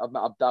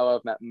Abdallah,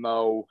 I've met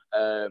Mo,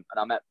 and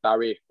I met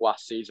Barry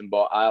last season,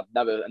 but I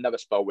never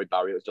spoke with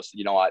Barry. It was just,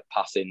 you know, like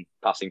passing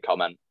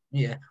comment.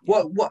 Yeah.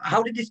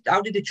 How did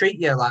they treat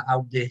you? Like,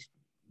 how did they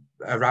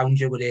around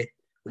you? Were they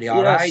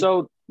all yeah, right?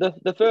 So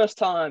the first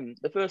time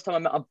I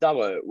met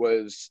Abdallah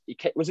was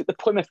it the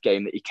Plymouth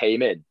game that he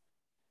came in?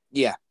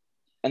 Yeah.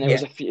 And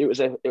it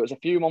was a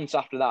few months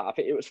after that. I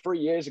think it was 3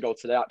 years ago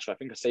today. Actually, I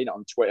think I seen it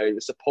on Twitter. It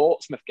was a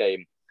Portsmouth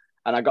game,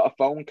 and I got a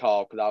phone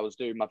call because I was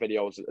doing my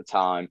videos at the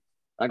time.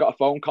 And I got a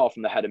phone call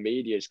from the head of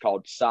media. He's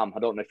called Sam. I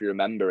don't know if you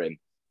remember him.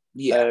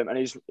 Yeah.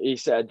 And he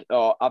said,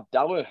 "Oh,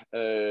 Abdallah,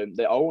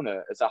 the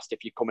owner, has asked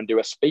if you come and do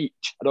a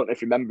speech." I don't know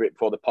if you remember it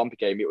before the Pompey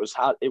game. It was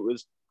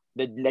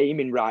the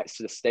naming rights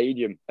to the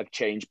stadium have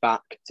changed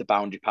back to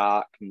Boundary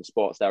Park from the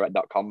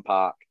SportsDirect.com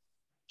park.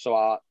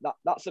 So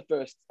that's the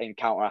first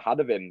encounter I had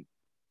of him.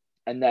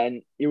 And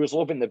then he was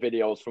loving the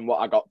videos from what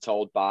I got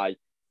told by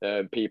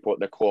people at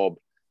the club.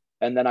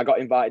 And then I got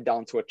invited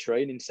down to a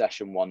training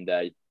session one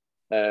day.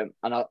 And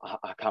I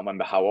can't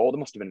remember how old I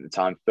must have been at the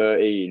time,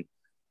 13.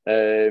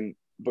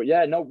 But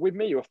yeah, no, with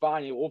me, you were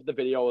fine. He loved the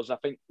videos. I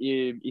think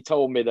he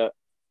told me that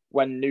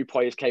when new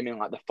players came in,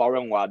 like the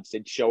foreign lads,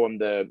 he'd show them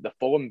the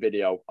Fulham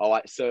video or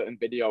like certain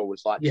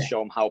videos, like to show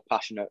them how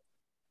passionate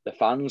the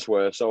fans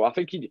were. So I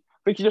think he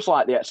just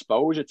liked the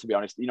exposure, to be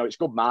honest. You know, it's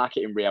good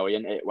marketing, really,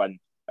 isn't it? When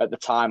at the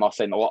time I was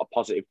saying a lot of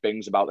positive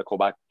things about the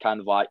club, I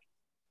kind of like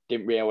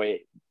didn't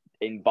really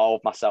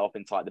involve myself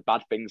into like the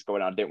bad things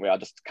going on, didn't we? I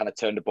just kind of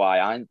turned a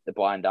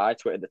blind eye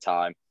to it at the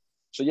time.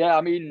 So yeah,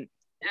 I mean,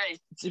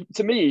 yeah,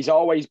 to me, he's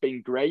always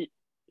been great.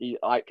 He,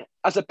 like,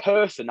 as a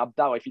person,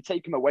 Abdallah, if you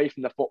take him away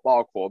from the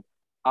football club,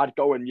 I'd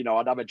go and, you know,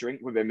 I'd have a drink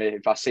with him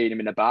if I seen him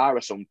in a bar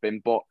or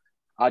something. But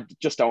I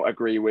just don't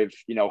agree with,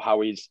 you know, how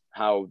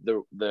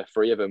the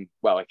three of them,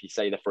 well, if you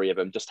say the three of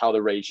them, just how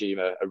the regime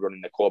are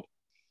running the club.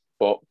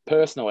 But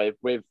personally,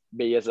 with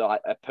me as a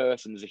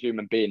person, as a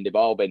human being, they've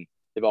all been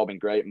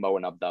great, Mo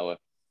and Abdallah.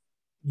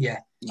 Yeah.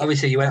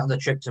 Obviously, you went on the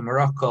trip to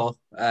Morocco.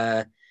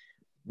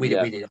 We did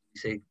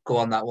obviously go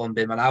on that one,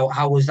 Bim. And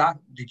how was that?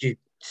 Did you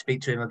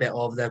speak to him a bit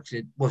over there?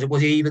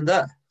 Was he even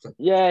there?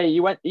 Yeah,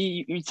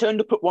 he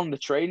turned up at one of the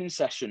training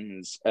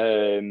sessions.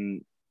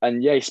 And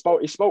yeah, he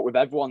spoke with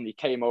everyone. He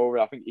came over.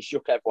 I think he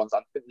shook everyone's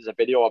hand. I think there's a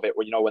video of it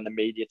where, you know, when the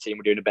media team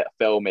were doing a bit of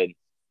filming.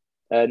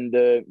 And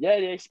yeah,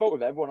 he spoke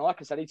with everyone. Like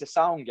I said, he's a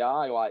sound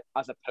guy, like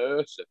as a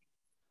person.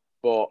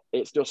 But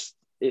it's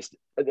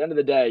at the end of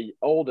the day,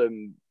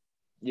 Oldham,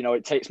 you know,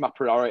 it takes my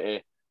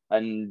priority.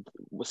 And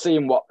we're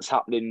seeing what's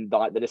happening,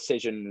 like the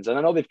decisions. And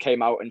I know they've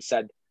came out and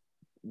said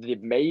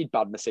they've made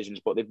bad decisions,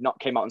 but they've not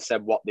came out and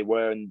said what they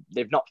were, and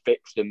they've not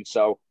fixed them.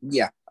 So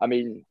yeah, I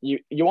mean, you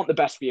want the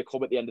best for your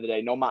club at the end of the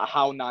day, no matter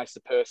how nice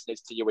the person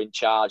is to you in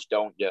charge,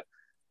 don't you?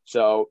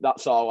 So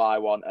that's all I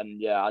want.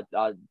 And yeah,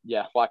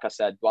 like I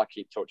said, like I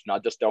keep touching, I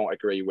just don't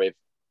agree with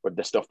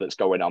the stuff that's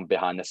going on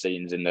behind the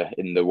scenes in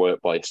the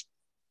workplace.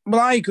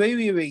 Well, I agree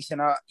with you, Reece,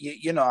 and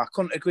I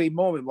couldn't agree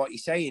more with what you're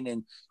saying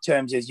in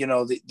terms of, you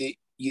know,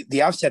 they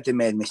have said they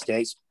made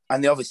mistakes,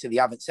 and they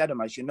haven't said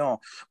them, as you know.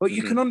 But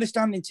you can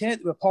understand and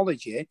take the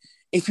apology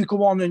if you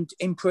go on and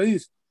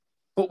improve.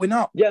 But we're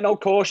not. Yeah, no, of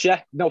course,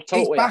 yeah. No,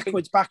 totally.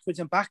 It's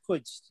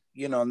backwards,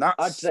 you know, and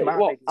that's...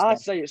 I'd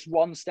say it's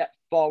one step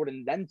forward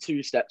and then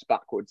two steps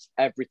backwards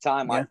every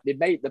time. Like, they've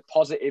made the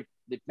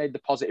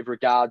positive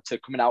regard to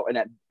coming out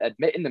and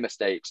admitting the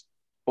mistakes,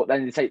 but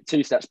then they take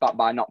two steps back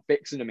by not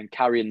fixing them and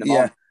carrying them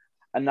on.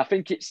 And I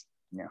think it's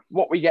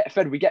what we get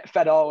fed. We get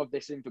fed all of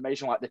this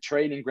information, like the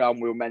training ground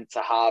we were meant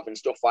to have and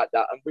stuff like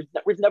that. And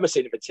we've never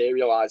seen it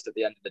materialised at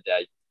the end of the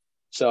day.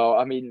 So,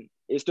 I mean,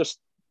 it's just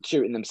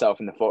shooting themselves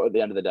in the foot at the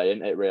end of the day,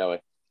 isn't it, really?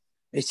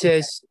 It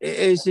is.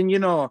 And, you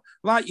know,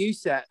 like you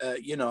said,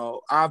 you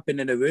know, I've been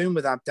in a room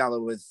with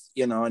Abdallah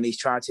and he's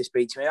tried to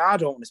speak to me. I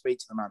don't want to speak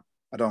to the man.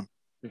 I don't.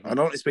 I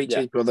don't want to speak to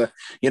his brother.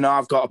 You know,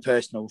 I've got a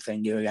personal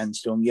thing here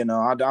against him. You know,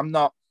 I'm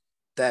not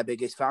their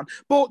biggest fan.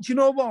 But do you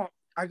know what?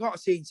 I got a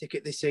season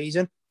ticket this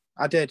season.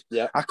 I did.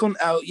 Yeah. I couldn't,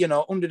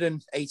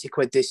 180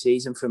 quid this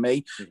season for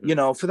me. You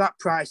know, for that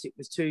price, it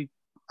was too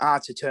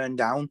hard to turn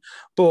down.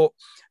 But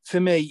for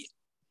me,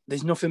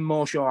 there's nothing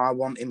more sure I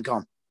want him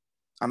gone.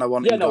 And I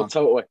want him gone.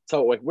 Totally.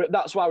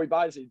 That's why we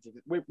buy season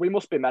tickets. We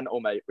must be mental,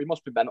 mate. We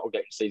must be mental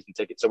getting season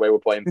tickets the way we're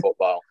playing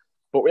football.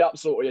 But we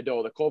absolutely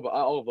adore the club.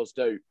 All of us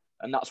do.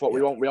 And that's what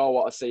we want. We all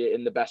want to see it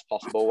in the best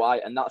possible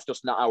light. And that's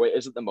just not how it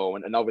is at the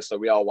moment. And obviously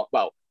we all want,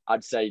 well,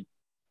 I'd say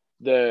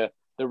the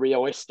the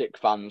realistic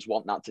fans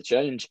want that to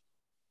change.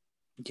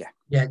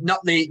 Yeah,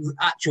 not the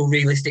actual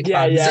realistic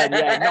Yeah, fans.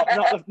 yeah.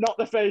 Not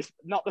the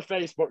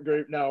Facebook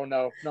group. No,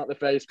 not the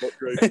Facebook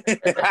group.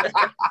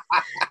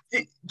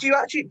 do you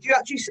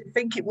actually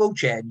think it will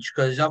change?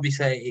 Because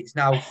obviously it's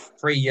now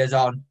 3 years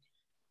on.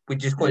 We're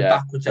just going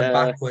backwards and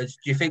backwards.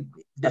 Do you think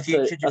the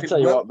future? I'll tell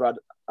you what, Brad.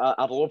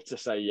 I'd love to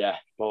say yeah,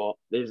 but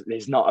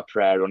there's not a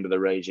prayer under the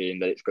regime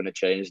that it's going to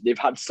change. They've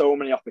had so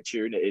many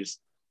opportunities,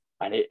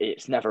 and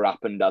it's never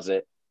happened, has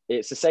it?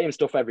 It's the same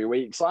stuff every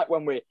week. It's like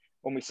when we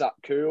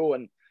sacked Cool,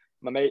 and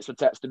my mates were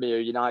texting me,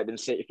 United and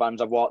City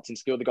fans I've walked in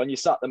school, they're going, you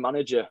sacked the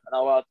manager. And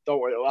I don't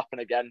worry, it'll happen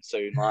again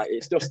soon. Like,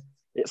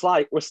 it's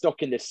like we're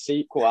stuck in this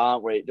sequel,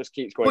 aren't we? It just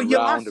keeps going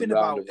round and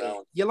round and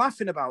round. You're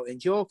laughing about it and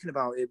joking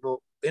about it, but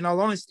in all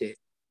honesty,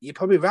 you're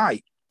probably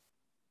right.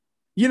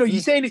 You know,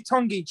 you're saying it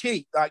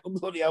tongue-in-cheek, like,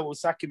 bloody hell, we'll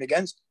sack him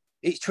against.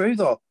 It's true,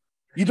 though.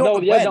 You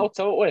don't know. No,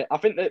 totally. I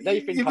think that they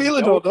think you I'm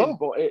really joking, don't know.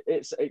 but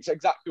it's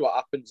exactly what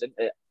happens, isn't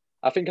it?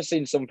 I think I've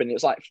seen something.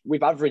 It's like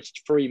we've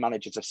averaged 3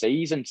 managers a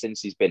season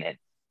since he's been in.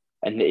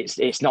 And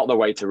it's not the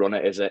way to run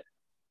it, is it?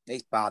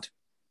 It's bad.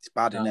 It's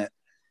bad, isn't it?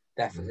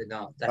 Definitely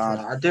not.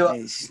 Definitely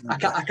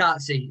not. I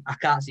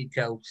can't see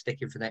Curl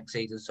sticking for next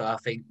season, so I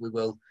think we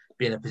will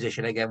be in a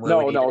position again where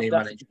we need a new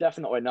manager.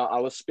 Definitely not. I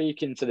was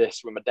speaking to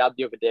this with my dad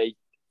the other day.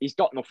 He's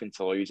got nothing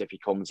to lose if he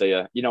comes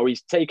here. You know,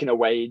 he's taken a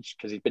wage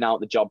because he's been out of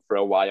the job for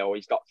a while.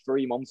 He's got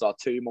 3 months or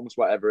 2 months,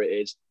 whatever it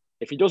is.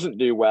 If he doesn't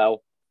do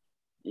well,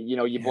 you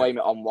know, you blame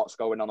it on what's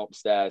going on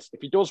upstairs.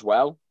 If he does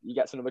well, he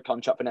gets another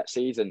contract for next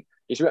season.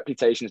 His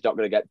reputation is not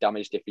going to get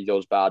damaged if he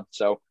does bad.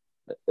 So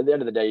at the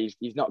end of the day,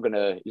 he's not going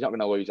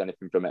to lose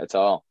anything from it at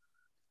all.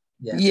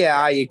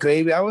 Yeah, I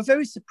agree. I was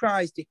very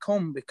surprised he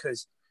come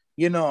because,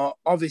 you know,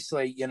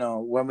 obviously, you know,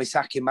 when we're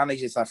sacking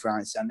managers left, right,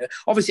 and centre,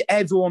 obviously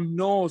everyone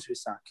knows we're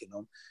sacking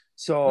them.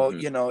 So,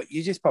 you know,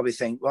 you just probably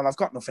think, well, I've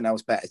got nothing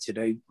else better to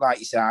do. Like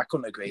you said, I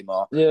couldn't agree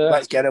more. Yeah.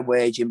 Let's get a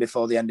wage in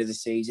before the end of the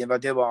season. If I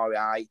do all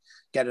right,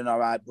 get an all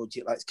right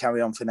budget, let's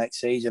carry on for next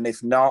season.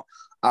 If not,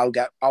 I'll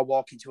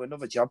walk into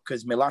another job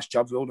because my last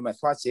job, Oldham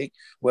Athletic,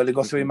 where they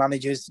go through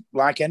managers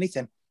like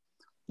anything.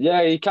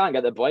 Yeah, he can't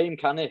get the blame,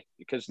 can he?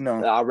 Because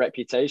our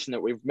reputation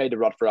that we've made a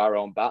rod for our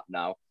own bat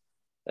now.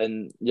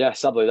 And yeah,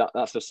 sadly,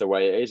 that's just the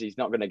way it is. He's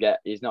not going to get.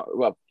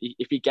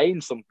 If he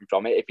gains something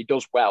from it, if he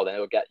does well, then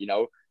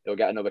he'll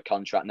get another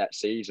contract next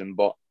season.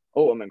 But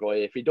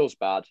ultimately, if he does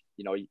bad,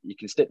 you know, you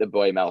can stick the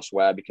blame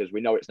elsewhere because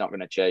we know it's not going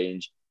to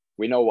change.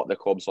 We know what the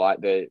club's like.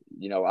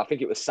 I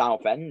think it was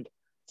Southend.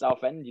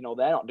 You know,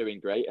 they're not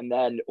doing great, and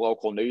then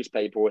local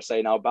newspaper were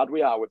saying how bad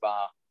we are with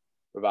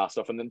our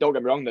stuff. And then don't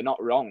get me wrong, they're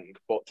not wrong.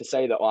 But to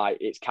say that like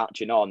it's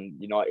catching on,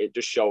 you know, it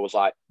just shows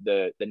like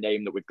the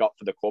name that we've got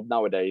for the club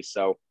nowadays.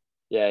 So.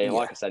 Yeah,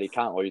 like I said, he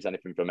can't lose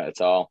anything from it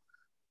at all.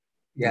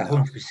 Yeah,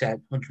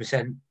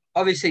 100%.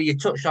 Obviously, you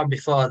touched on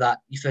before that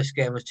your first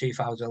game was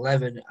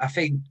 2011. I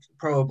think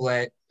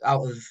probably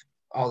out of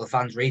all the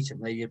fans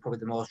recently, you're probably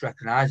the most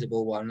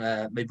recognisable one.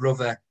 My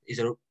brother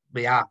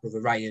our brother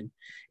Ryan.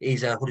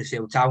 He's a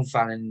Huddersfield Town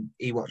fan and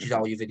he watches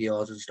all your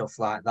videos and stuff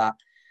like that.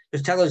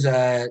 Just tell us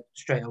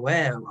straight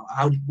away,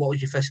 what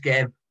was your first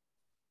game?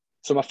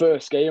 So my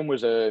first game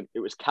was it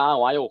was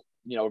Carlisle.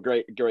 You know,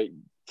 great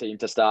team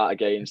to start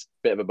against,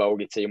 bit of a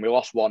bogey team. We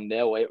lost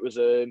 1-0. It was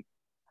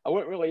I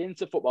wasn't really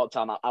into football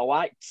time. I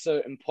liked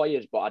certain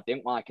players, but I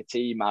didn't like a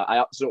team. I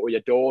absolutely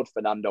adored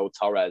Fernando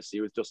Torres.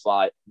 He was just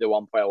like the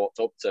one player I looked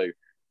up to.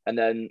 And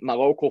then my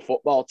local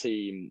football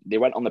team, they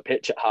went on the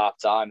pitch at half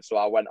time. So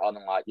I went on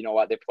and like, you know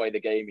what, they play the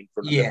game in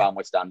front of the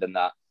family stand and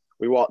that.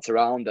 We walked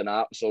around and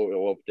I absolutely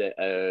loved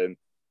it.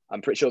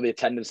 I'm pretty sure the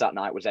attendance that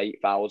night was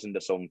 8,000 or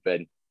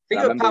something.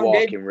 I remember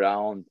walking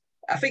around.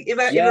 I think if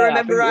I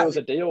remember right, it was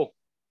a deal.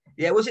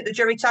 Yeah, was it the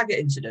Jerry Taggart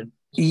incident?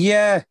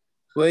 Yeah,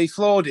 where he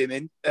floored him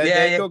in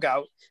the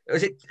dugout.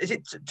 Is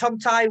it Tom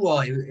Taiwo?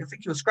 I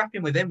think he was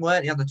scrapping with him,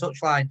 weren't he, on the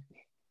touchline?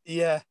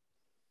 Yeah.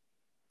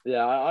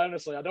 Yeah, I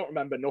honestly don't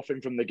remember nothing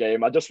from the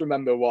game. I just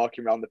remember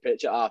walking around the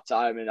pitch at half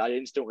time and I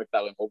instantly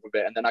fell in love with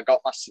it. And then I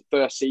got my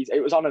first season.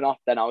 It was on and off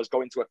then. I was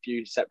going to a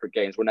few separate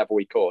games whenever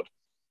we could.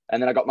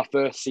 And then I got my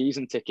first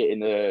season ticket in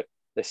the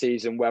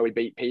season where we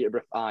beat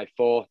Peterborough 5-4.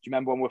 Do you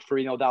remember when we were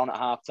 3-0 down at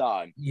half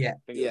time? Yeah. I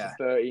think it was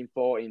the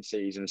 13-14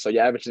 season. So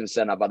yeah, ever since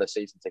then I've had a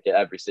season ticket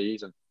every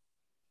season.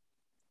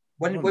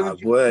 When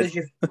was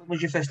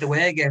your first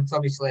away games?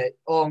 Obviously,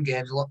 home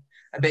games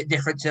a bit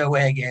different to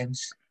away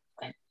games.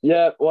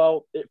 Yeah,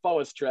 well, it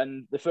follows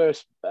trend. The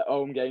first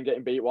home game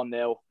getting beat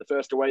 1-0. The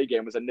first away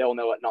game was a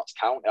 0-0 at Notts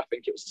County. I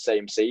think it was the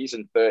same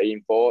season,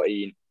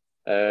 13-14.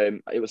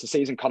 It was the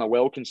season Connor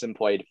Wilkinson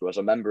played for us.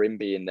 I remember him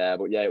being there.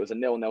 But yeah, it was a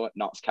 0-0 at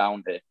Notts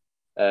County.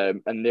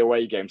 And the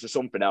away games are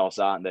something else,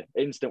 aren't they?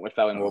 Instantly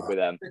fell in love with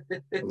them.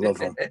 Love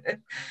them.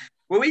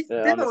 Was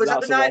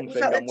that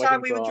the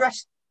time we were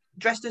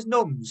dressed as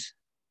nuns?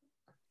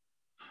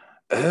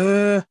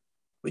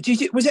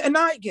 Was it a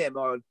night game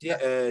or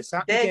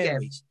Saturday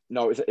game?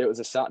 No, it was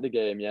a Saturday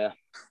game, yeah.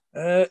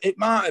 It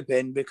might have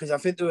been because I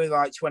think there were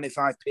like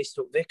 25 pissed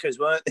up vicars,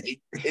 weren't they?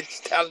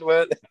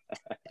 Weren't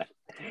they?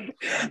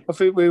 I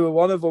think we were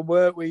one of them,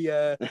 weren't we?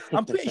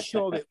 I'm pretty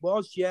sure it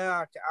was.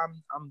 Yeah,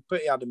 I'm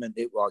pretty adamant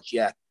it was.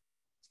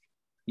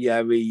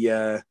 Yeah, we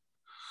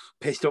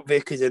pissed up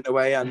Vickers in the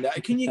way. And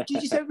did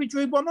you say we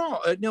drew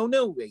 1-0 at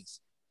 0-0, Reese?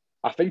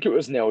 I think it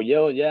was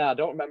 0-0. Yeah, I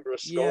don't remember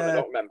us scoring. I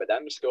don't remember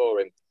them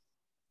scoring.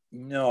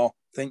 No,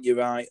 I think you're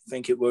right. I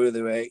think it were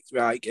the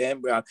right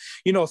game, Brad.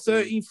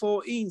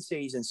 13-14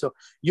 season. So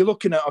you're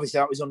looking at, obviously,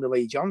 that was under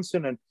Lee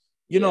Johnson. And,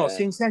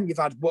 since then, you've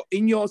had, but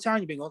in your time,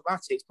 you've been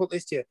Athletics, put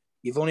this to you,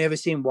 you've only ever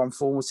seen one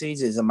full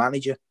season as a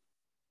manager.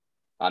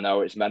 I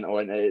know, it's mental,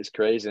 isn't it? It's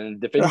crazy. And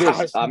the thing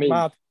is, I mean,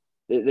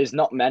 there's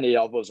not many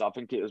of us. I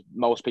think it was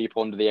most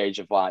people under the age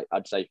of,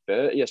 I'd say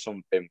 30 or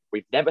something.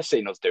 We've never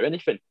seen us do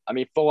anything. I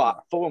mean,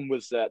 Fulham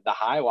was the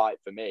highlight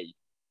for me.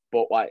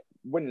 But,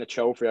 winning a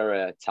trophy or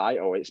a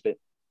title, it's been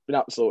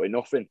absolutely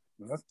nothing.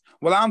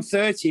 Well, I'm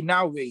 30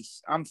 now,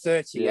 Reese. I'm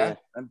 30, yeah.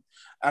 And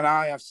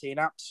I have seen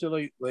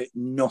absolutely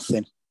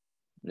nothing.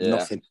 Yeah.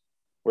 Nothing.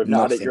 We've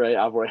not had it great,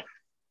 have we?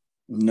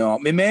 No.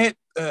 My mate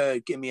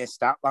gave me a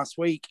stat last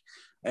week,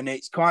 and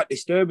it's quite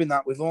disturbing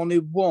that we've only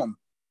won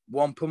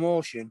one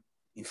promotion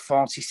in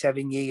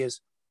 47 years.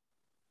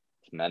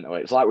 It's mental.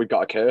 It's like we've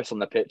got a curse on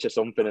the pitch or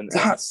something. And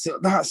that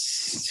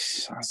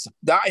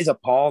is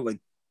appalling.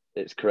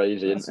 It's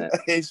crazy, isn't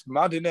it? It's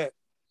mad, isn't it?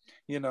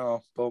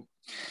 But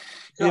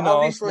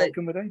obviously, what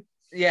can we do?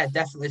 Yeah,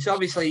 definitely. So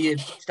obviously you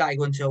started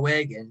going to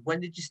away games. When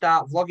did you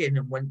start vlogging,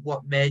 and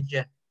what made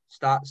you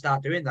start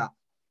doing that?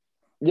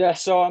 Yeah,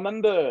 so I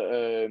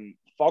remember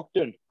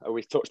Fogden,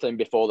 we touched on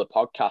before the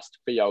podcast,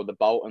 Theo, the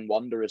Bolton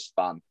Wanderers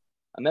fan.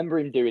 I remember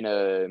him doing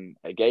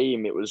a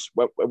game. It was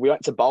we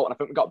went to Bolton. I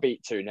think we got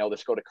beat 2-0. They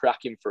scored a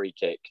cracking free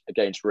kick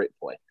against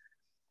Ripley.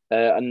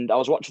 And I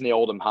was watching the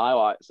Oldham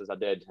highlights as I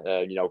did,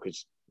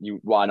 because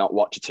why not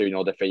watch a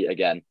 2-0 defeat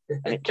again?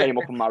 And it came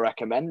up on my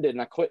recommended,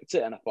 and I clicked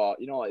it, and I thought,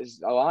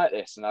 I like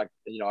this. And I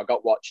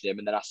got watching him,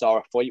 and then I saw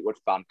a Fleetwood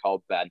fan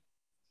called Ben.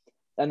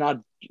 And I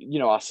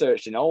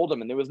searched in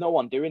Oldham, and there was no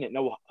one doing it,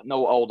 no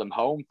Oldham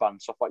home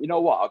fans. So I thought, you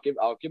know what,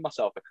 I'll give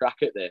myself a crack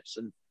at this.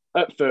 And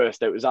at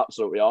first, it was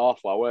absolutely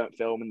awful. I weren't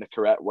filming the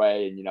correct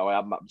way,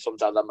 and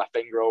sometimes I had my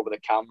finger over the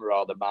camera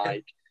or the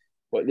mic.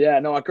 But yeah,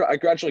 no, I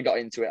gradually got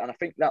into it, and I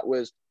think it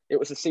was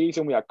the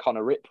season we had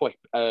Connor Ripley.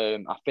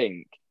 I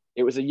think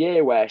it was a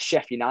year where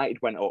Sheffield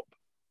United went up.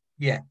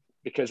 Yeah,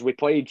 because we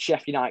played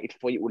Sheffield United,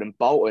 Fleetwood, and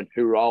Bolton,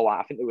 who were all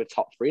I think they were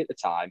top 3 at the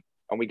time,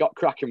 and we got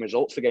cracking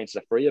results against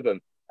the 3 of them.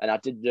 And I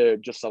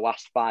did just the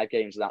last 5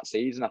 games of that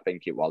season, I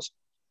think it was.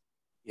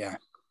 Yeah.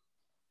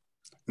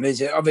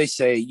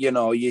 Obviously,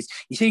 you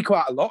see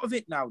quite a lot of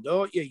it now,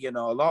 don't you? A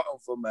lot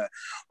of them.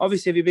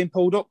 Obviously, they've been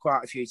pulled up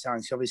quite a few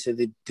times.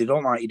 Obviously, they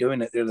don't like you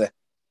doing it, do they?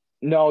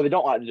 No, they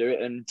don't like to do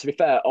it. And to be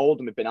fair,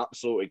 Oldham have been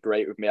absolutely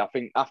great with me. I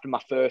think after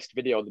my first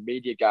video, the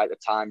media guy at the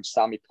time,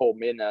 Sammy, pulled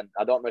me in. And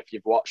I don't know if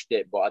you've watched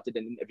it, but I did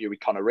an interview with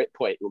Connor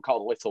Ripley. We were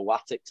called Little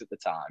Latics at the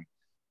time.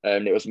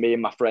 And it was me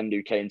and my friend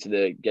who came to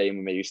the game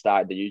with me, who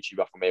started the YouTube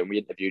off of me, and we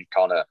interviewed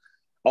Connor.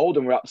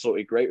 Oldham were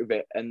absolutely great with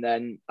it. And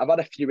then I've had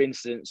a few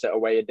incidents at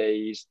away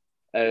days.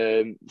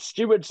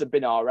 Stewards have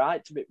been all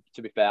right,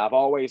 to be fair. I've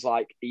always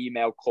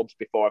emailed clubs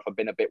before if I've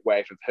been a bit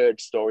wary. I've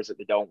heard stories that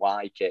they don't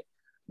like it.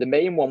 The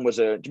main one was,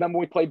 do you remember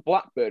we played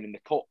Blackburn in the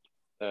Cup?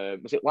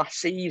 Was it last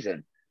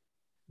season?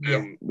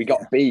 Yeah. We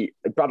got beat.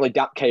 Bradley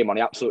Dapp came on.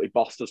 He absolutely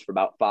bossed us for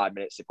about 5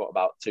 minutes. He put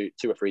about two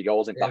or three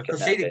goals in back at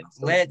net.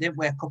 Late, didn't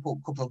we? A couple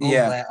of goals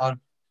late on.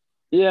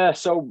 Yeah,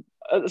 so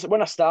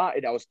when I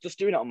started, I was just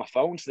doing it on my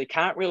phone, so they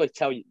can't really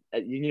tell you.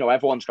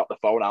 Everyone's got the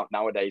phone out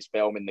nowadays,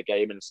 filming the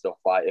game and stuff,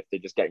 if they're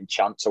just getting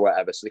chance or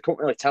whatever. So they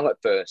couldn't really tell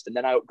at first. And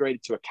then I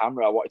upgraded to a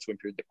camera. I wanted to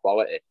improve the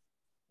quality.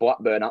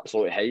 Blackburn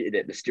absolutely hated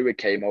it. The steward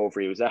came over.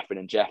 He was effing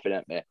and jeffing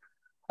at me. And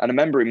I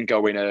remember him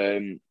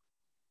going,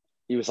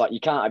 he was like,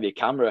 you can't have your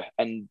camera.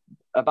 And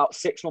about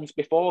 6 months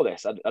before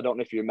this, I don't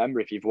know if you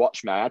remember, if you've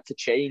watched me, I had to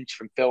change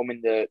from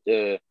filming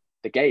the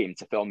game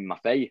to filming my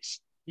face.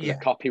 Yeah. The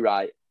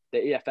copyright. The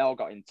EFL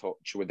got in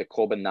touch with the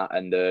club and that,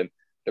 and the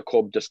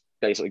club just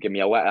basically gave me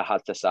a letter I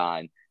had to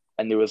sign.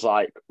 And they was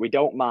like, we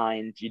don't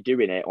mind you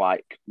doing it.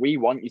 We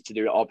want you to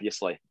do it,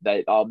 obviously.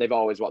 They've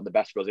always wanted the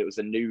best for us. It was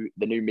the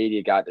new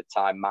media guy at the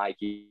time,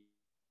 Mikey.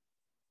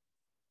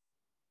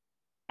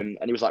 And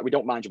he was like, we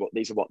don't mind you, but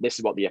this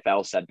is what the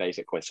EFL said,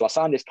 basically. So I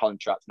signed this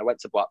contract and I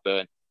went to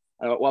Blackburn.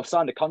 And I went, well, I've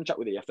signed a contract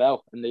with the EFL.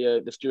 And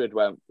the steward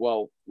went,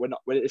 well,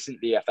 it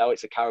isn't the EFL,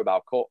 it's a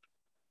Carabao Cup.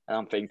 And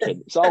I'm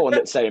thinking, it's all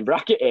under the same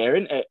bracket here,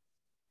 isn't it?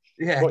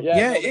 Yeah, but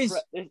it is.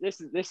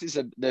 This is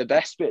the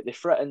best bit. They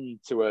threatened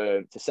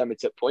to send me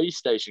to the police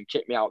station,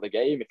 kick me out of the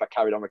game if I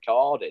carried on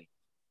recording.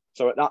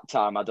 So at that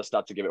time, I just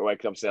had to give it away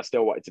because obviously I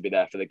still wanted to be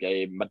there for the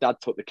game. My dad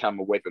took the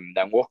camera with him.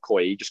 Then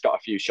luckily, he just got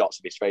a few shots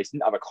of his face.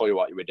 Didn't have a clue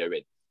what he were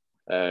doing.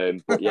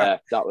 But yeah,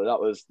 that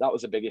was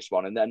the biggest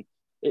one. And then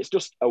it's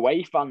just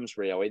away fans,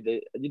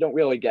 really. You don't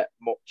really get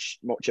much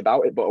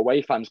about it, but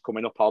away fans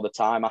coming up all the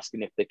time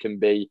asking if they can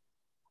be,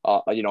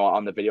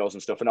 on the videos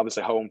and stuff, and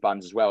obviously home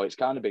fans as well. It's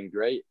kind of been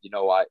great,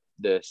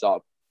 the sort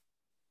of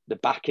the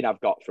backing I've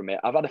got from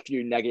it. I've had a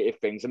few negative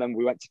things. I remember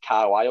we went to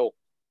Carlisle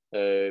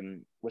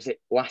was it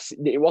last?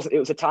 It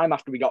was a time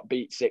after we got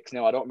beat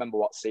 6-0. I don't remember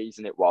what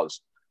season it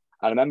was.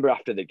 And I remember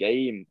after the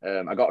game,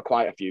 I got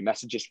quite a few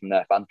messages from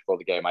their fans before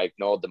the game. I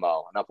ignored them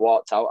all. And I've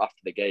walked out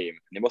after the game.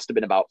 And it must have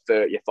been about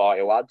 30 or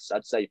 40 lads.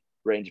 I'd say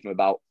ranging from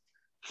about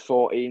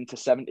 14 to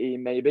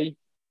 17 maybe.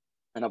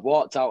 And I've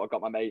walked out. I've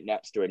got my mate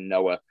next to him,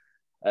 Noah.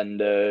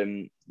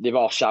 And they've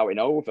all shouting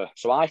over.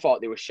 So I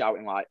thought they were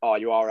shouting like, "Oh,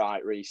 you all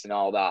right, Reece," and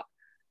all that.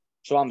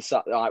 So I'm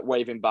sat like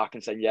waving back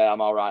and saying, "Yeah,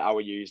 I'm all right. How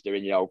are you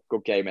doing? You know,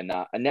 good game and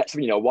that." And next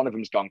thing you know, one of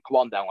them's gone, "Come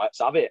on down, let's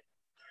have it."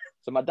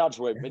 So my dad's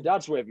with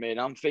me, and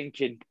I'm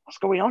thinking, what's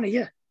going on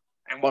here?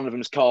 And one of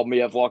them's called me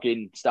a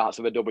vlogging, starts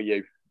with a W.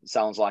 It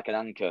sounds like an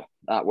anchor,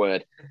 that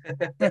word.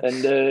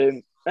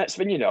 And next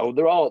thing you know,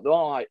 they're all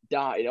like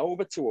darting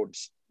over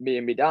towards me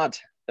and my dad.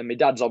 And my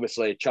dad's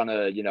obviously trying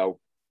to, you know,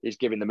 he's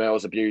giving the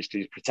males abuse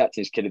because he's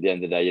protecting his kid at the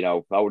end of the day. You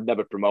know, I would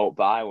never promote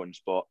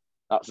violence, but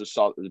that's the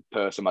sort of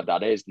person my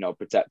dad is, you know,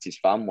 protect his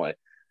family.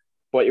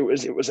 But it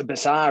was a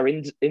bizarre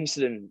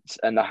incident,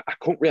 and I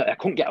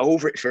couldn't get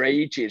over it for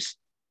ages.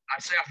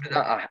 I'd say after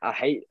that, I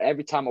hate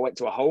every time I went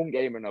to a home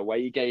game or an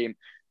away game,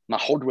 my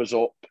HUD was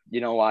up.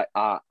 You know, like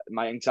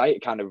my anxiety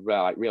kind of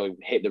like really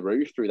hit the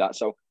roof through that.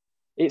 So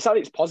it's had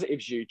its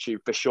positives,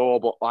 YouTube, for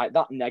sure, but like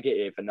that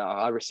negative, and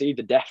I received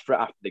a death threat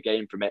after the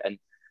game from it. And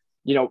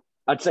you know,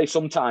 I'd say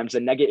sometimes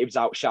the negatives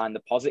outshine the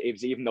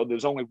positives, even though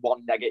there's only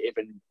one negative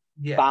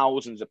and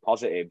thousands of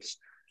positives.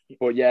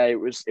 But yeah, it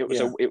was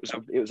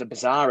a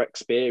bizarre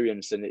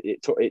experience, and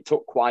it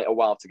took quite a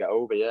while to get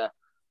over. Yeah.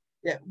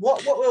 Yeah,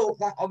 what were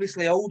like,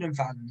 obviously Oldham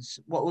fans?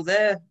 What were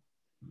their?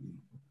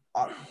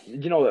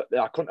 You know,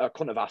 I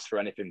couldn't have asked for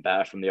anything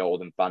better from the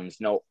Oldham fans.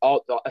 No,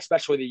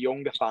 especially the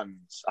younger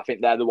fans. I think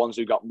they're the ones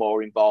who got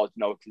more involved. You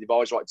know, because they've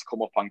always wanted to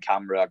come up on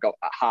camera. I got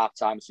at half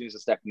time, as soon as I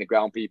stepped in the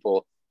ground,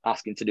 people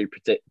asking to do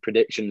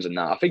predictions and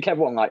that. I think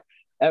everyone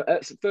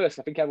at first,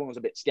 I think everyone was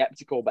a bit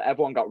skeptical, but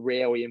everyone got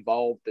really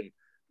involved and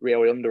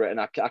really under it.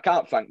 And I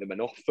can't thank them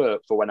enough for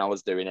when I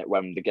was doing it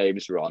when the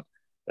games were on.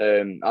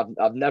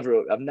 I've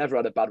never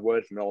had a bad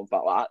word from an Oldham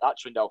fan. Like,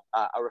 actually, no,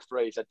 I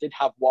rephrase. I did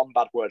have one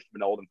bad word from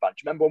an Oldham fan. Do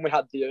you remember when we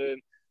had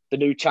the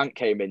new chant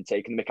came in,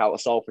 taking the mick out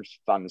of Salford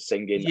fans,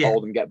 singing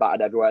 "Oldham get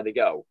battered everywhere they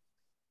go"?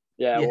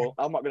 Yeah, well,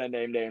 I'm not going to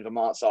name names. I'm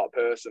not that sort of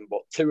person, but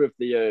two of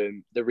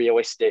the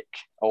realistic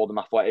Oldham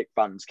Athletic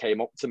fans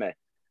came up to me,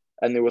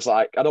 and they was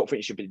like, "I don't think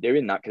you should be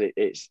doing that because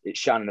it's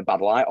shining a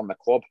bad light on the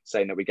club,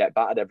 saying that we get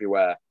battered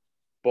everywhere."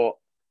 But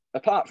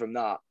apart from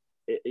that,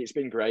 it's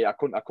been great. I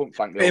couldn't thank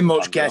them. Pretty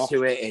much guess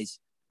who it is.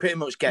 Pretty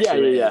much guess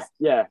who it is.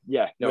 Yeah.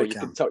 No, you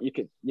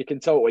can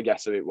totally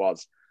guess who it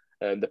was.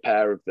 The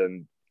pair of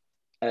them,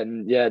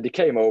 and yeah, they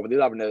came over.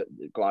 They're having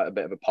quite a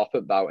bit of a pop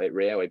about it,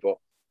 really. But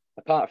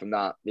apart from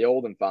that, the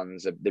Oldham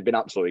fans they've been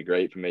absolutely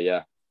great for me.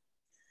 Yeah.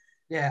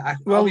 Yeah.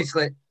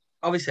 Obviously,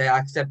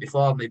 like I said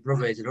before, my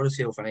brother is another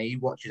Seal fan. He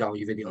watches all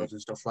your videos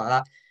and stuff like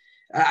that.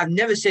 I've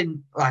never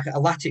seen like a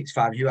Latics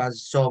fan who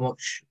has so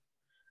much.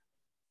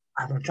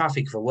 I'm trying to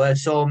think of a word.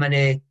 So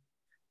many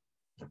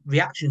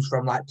reactions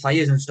from like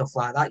players and stuff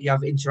like that. You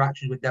have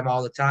interactions with them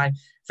all the time.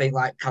 I think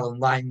like Callum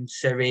Lang,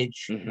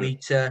 Surridge,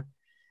 Wheater.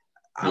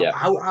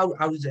 How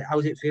does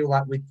it feel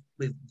like with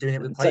doing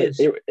it with players?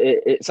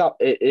 It's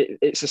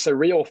a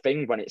surreal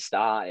thing when it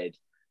started.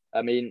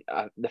 I mean,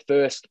 the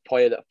first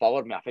player that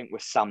followed me, I think,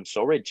 was Sam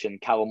Surridge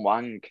and Callum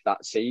Lang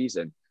that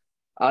season.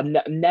 I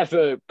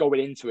never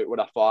going into it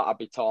would I thought I'd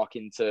be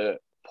talking to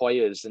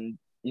players, and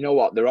you know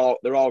what? They're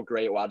all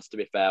great lads. To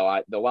be fair,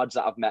 like the lads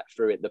that I've met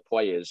through it, the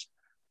players,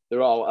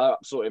 they're all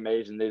absolutely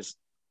amazing. There's,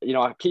 you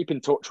know, I keep in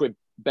touch with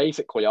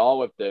basically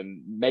all of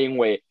them,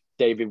 mainly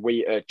David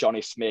Wheater,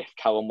 Johnny Smith,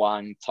 Callum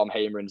Lang, Tom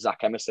Hamer, and Zach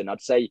Emerson.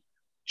 I'd say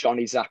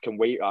Johnny, Zach, and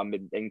Wheater, I'm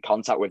in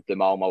contact with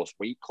them almost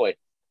weekly.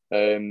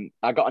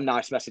 I got a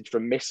nice message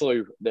from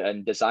Mislu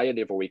and Desire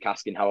the other week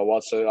asking how I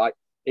was. So like,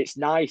 it's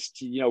nice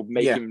to, you know,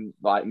 making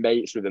like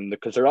mates with them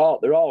because they're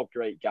all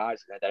great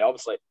guys in their day.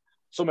 Obviously,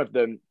 some of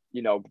them,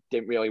 you know,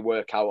 didn't really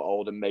work out at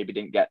Oldham, maybe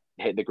didn't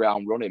hit the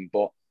ground running.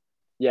 But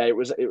yeah, it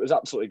was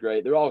absolutely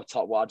great. They're all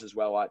top lads as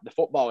well. Like the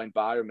football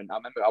environment, I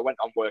remember I went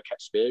on work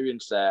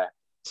experience there.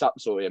 It's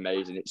absolutely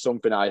amazing. It's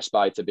something I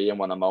aspire to be in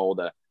when I'm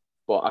older.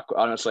 But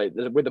honestly,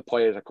 with the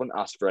players, I couldn't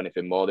ask for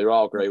anything more. They're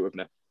all great with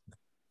me.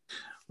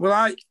 Well,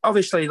 I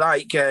obviously,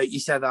 like you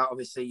said that,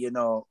 obviously, you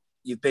know,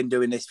 you've been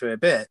doing this for a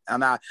bit.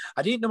 And I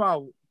didn't know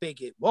how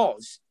big it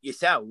was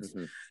yourself.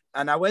 Mm-hmm.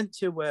 And I went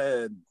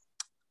to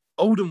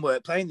Oldham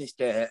work playing this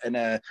day, and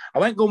I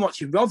went go and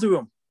watch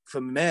Rotherham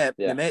from my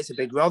mate. My mate's a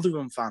big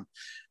Rotherham fan,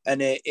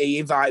 and he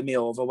invited me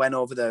over, went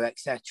over there,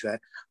 etc.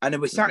 And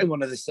then we sat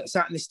in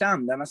sat in the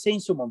stand, and I seen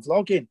someone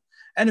vlogging.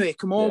 Anyway, I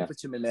come over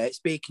to my mate,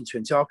 speaking to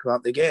him, talk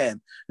about the game.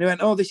 And he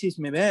went, "Oh, this is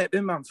my mate,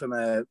 bin man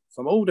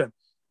from Oldham,"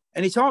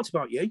 and he talked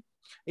about you.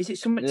 Is it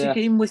something to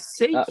do with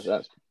C?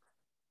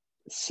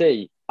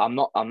 C. I'm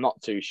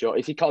not too sure.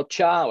 Is he called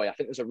Charlie? I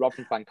think there's a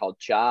Rotherham fan called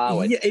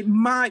Charlie. Yeah, it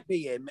might be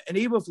him. And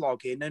he was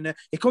vlogging, and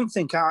he couldn't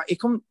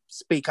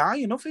speak high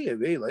enough of you,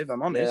 really, if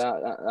I'm honest.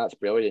 Yeah, that's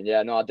brilliant.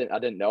 Yeah, no, I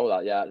didn't know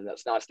that. Yeah,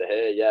 that's nice to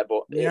hear. Yeah,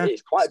 but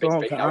it's quite a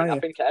big thing. I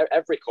think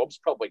every club's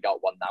probably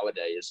got one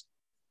nowadays.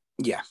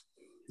 Yeah,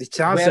 it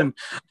hasn't.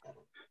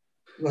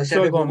 Well,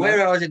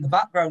 we're always in the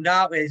background,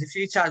 aren't we? There's a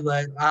few times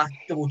where our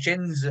double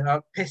chins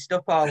are pissed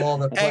up all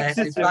over the place.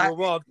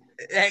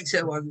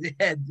 Exit one,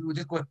 yeah. We'll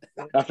just go.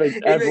 I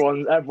think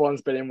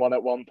everyone's been in one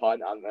at one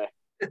point, haven't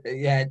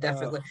they? Yeah,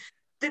 definitely.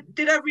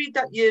 Did I read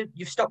that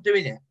you've stopped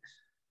doing it?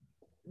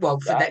 Well,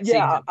 for next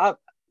season.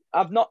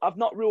 I've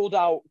not ruled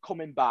out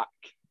coming back,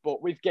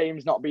 but with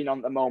games not being on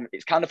at the moment,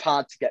 it's kind of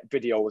hard to get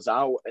videos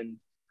out, and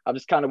I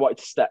just kind of wanted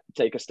to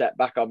take a step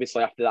back,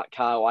 obviously after that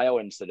Carlisle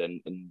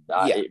incident, and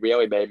it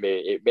really made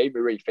me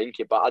rethink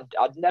it. But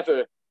I'd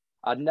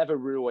never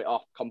rule it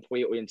off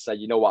completely and say,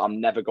 you know what,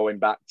 I'm never going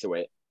back to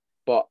it.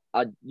 But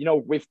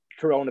with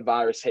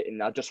coronavirus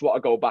hitting, I just want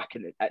to go back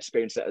and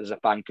experience it as a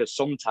fan, because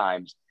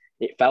sometimes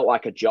it felt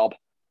like a job.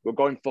 We're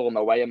going Fulham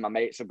away, and my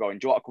mates are going,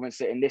 do you want to come and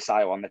sit in this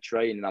aisle on the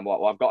train? And I'm like,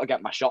 well, I've got to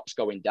get my shots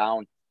going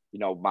down.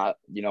 Like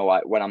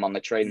when I'm on the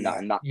train,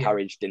 and that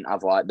carriage didn't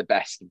have like the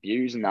best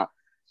views and that.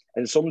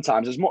 And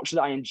sometimes, as much as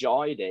I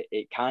enjoyed it,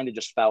 it kind of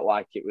just felt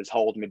like it was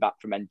holding me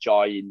back from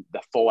enjoying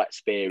the full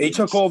experience. It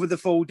took over the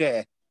full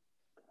day.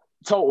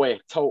 Totally,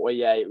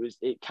 yeah.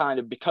 It kind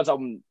of, because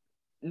none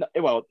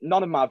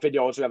of my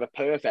videos are ever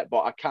perfect,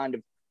 but I kind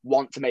of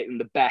want to make them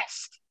the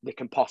best they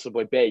can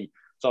possibly be.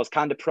 So I was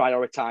kind of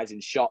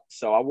prioritizing shots.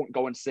 So I wouldn't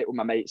go and sit with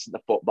my mates at the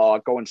football.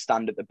 I'd go and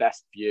stand at the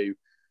best view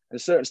and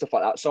certain stuff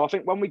like that. So I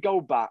think when we go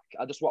back,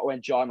 I just want to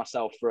enjoy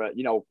myself for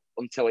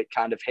until it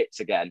kind of hits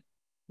again.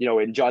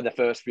 Enjoy the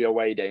first few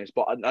away games.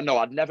 But I know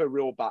I'd never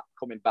rule back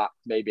coming back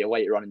maybe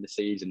later on in the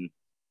season.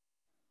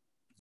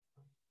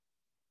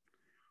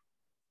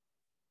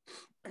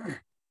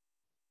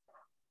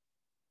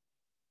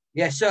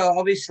 Yeah, so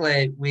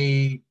obviously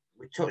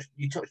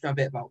you touched on a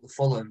bit about the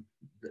Fulham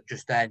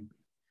just then.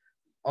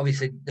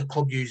 Obviously, the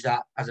club used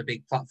that as a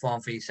big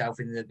platform for yourself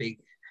in the big.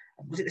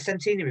 Was it the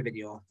centenary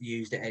video you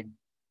used it in?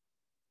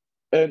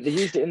 They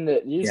used it in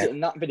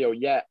that video,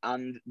 yeah.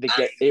 And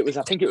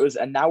I think it was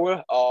an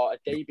hour or a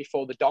day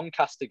before the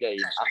Doncaster game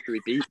after we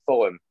beat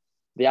Fulham.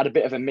 They had a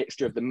bit of a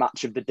mixture of the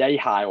match of the day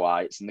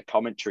highlights and the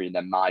commentary, and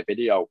then my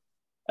video.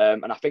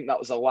 And I think that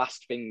was the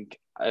last thing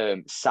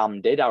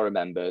Sam did. I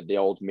remember, the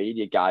old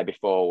media guy,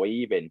 before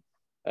leaving.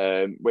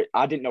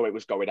 I didn't know it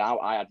was going out.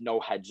 I had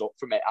no heads up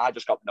from it. I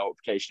just got the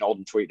notification,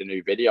 Alden tweeted a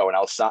new video, and I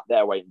was sat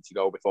there waiting to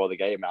go before the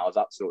game, and I was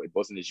absolutely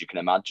buzzing, as you can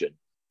imagine.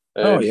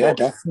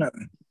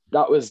 Definitely.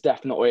 That was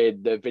definitely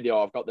the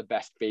video I've got the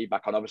best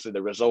feedback on. Obviously,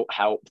 the result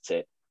helped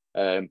it.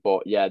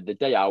 But yeah, the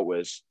day out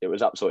was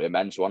absolutely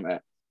immense, wasn't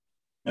it?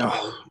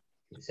 Oh,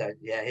 so,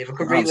 yeah, if I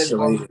could relive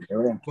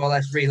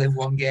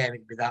one game,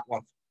 it'd be that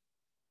one.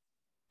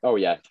 Oh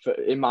yeah,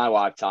 in my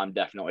lifetime,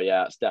 definitely.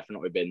 Yeah, it's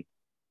definitely been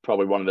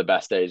probably one of the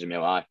best days of my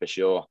life for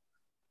sure.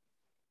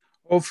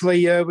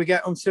 Hopefully, we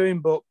get on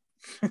soon, but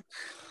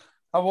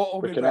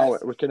we can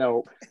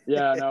hope.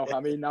 Yeah, no, I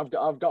mean, I've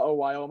got a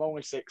while. I'm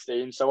only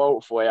 16, so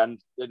hopefully,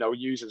 and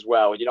yous as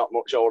well. You're not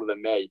much older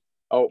than me.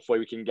 Hopefully,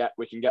 we can get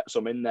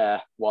some in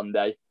there one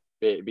day.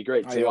 It'd be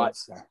great to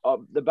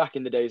the back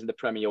in the days in the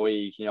Premier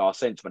League. I was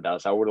saying to my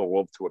dad, I would have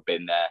loved to have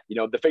been there.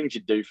 The things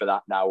you'd do for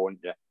that now,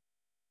 wouldn't you?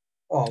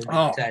 Oh,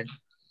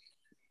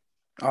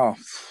 Oh,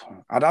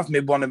 I'd have my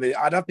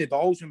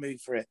balls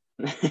removed for it.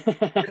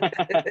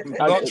 I'm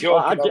not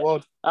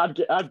joking.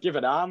 I'd give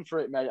an arm for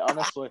it, mate.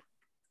 Honestly,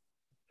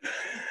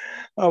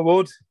 I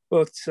would.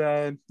 But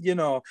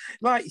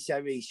like you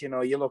said, Reece,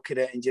 you look at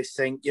it and just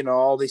think,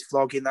 all this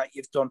vlogging that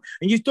you've done,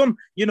 and you've done.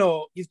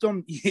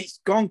 It's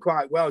gone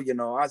quite well.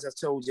 As I've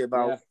told you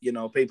about,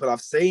 people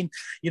I've seen,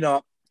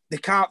 they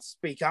can't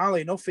speak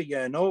highly enough of you,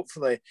 and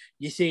hopefully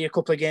you see a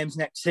couple of games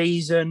next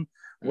season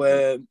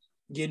where.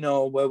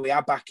 Where we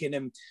are back in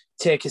and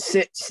take a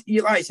step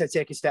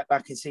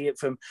back and see it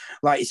from,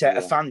 like you said,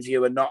 a fan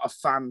view and not a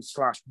fan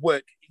 /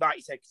 work. Like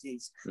you said,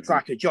 it's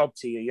like a job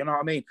to you. You know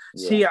what I mean?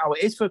 Yeah. See how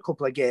it is for a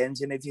couple of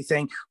games, and if you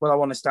think, well, I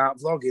want to start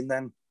vlogging,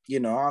 then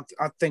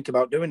I'd think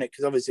about doing it,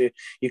 because obviously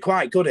you're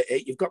quite good at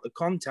it. You've got the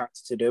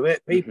contacts to do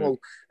it. People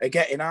are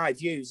getting high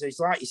views. It's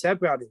like you said,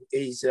 Brad.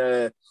 His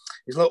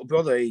little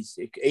brother.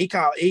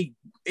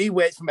 He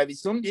waits for every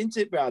Sunday, isn't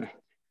it, Brad?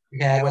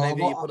 Yeah,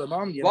 whenever you put them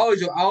on.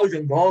 I was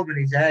involved in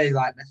his day,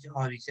 like,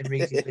 he said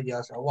Reece's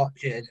videos, so I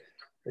watch it.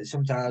 But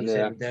sometimes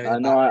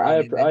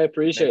I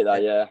appreciate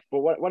that, yeah.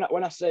 But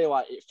when I say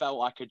like it felt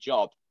like a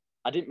job,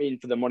 I didn't mean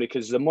for the money,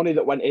 because the money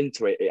that went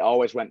into it, it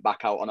always went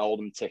back out on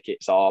Oldham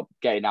tickets or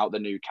getting out the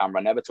new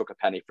camera. I never took a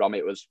penny from it.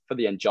 It was for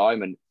the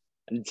enjoyment.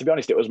 And to be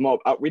honest, it was more.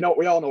 We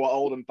all know what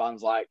Oldham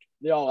fans like.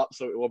 They all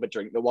absolutely love a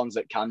drink. The ones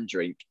that can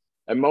drink,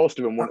 and most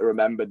of them wouldn't have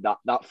remembered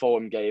that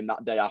Fulham game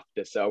that day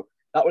after. So.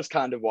 That was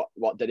kind of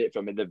what did it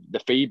for me. The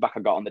feedback I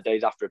got on the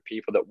days after of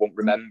people that won't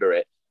remember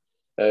it.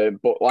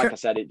 But like I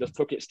said, it just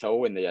took its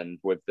toll in the end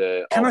with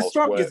the. Can I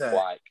stop you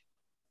there?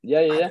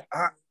 Yeah.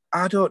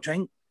 I don't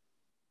drink.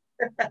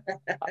 I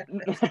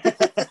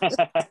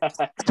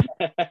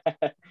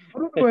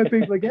don't know where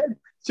people are getting.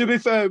 To be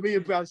fair, me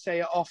and Brad say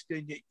it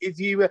often. If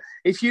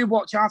you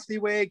watch after the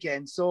away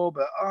again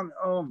sober,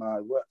 oh my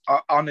word,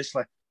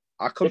 honestly,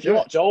 I couldn't. If you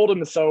watch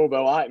Oldham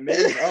sober like me,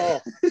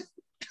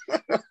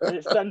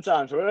 It's 10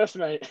 times worse,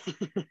 mate.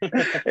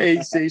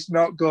 It's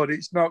not good.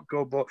 It's not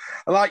good. But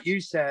like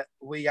you said,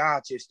 we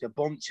are just a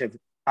bunch of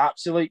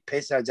absolute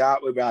pissheads,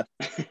 aren't we, Brad?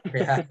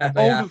 Yeah,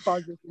 All the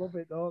fans just love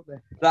it, don't they?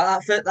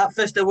 That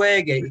first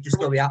away game, it's just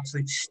going to be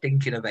absolute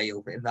stinking of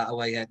ale in that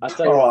away end. I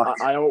tell you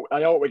what, I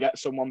hope we get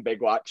someone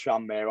big like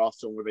Tranmere or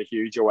someone with a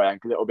huge away end,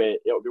 because it'll be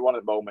one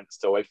of the moments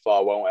to live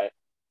for, won't it?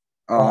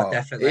 Oh,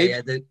 definitely.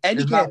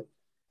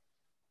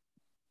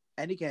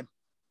 Any game.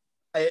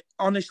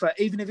 Honestly,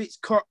 even if it's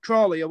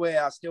Crawley away,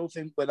 I still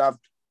think we'd have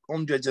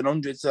hundreds and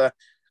hundreds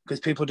because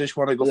people just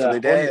want to go for the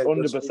day.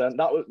 100%.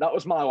 That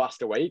was my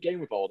last away game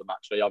with Oldham,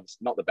 actually.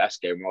 Obviously, not the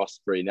best game. We lost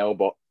 3-0,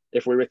 but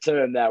if we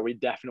return there, we'd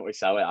definitely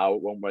sell it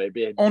out, won't we? It'd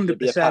be a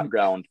packed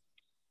ground.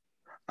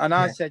 And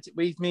I said,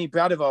 me and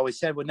Brad have always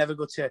said we'd never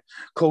go to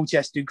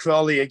Colchester and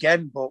Crawley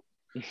again, but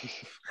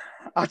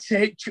I'd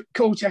say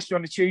Colchester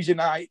on a Tuesday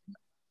night.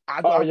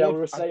 We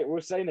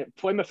were saying it.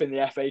 Plymouth in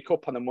the FA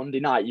Cup on a Monday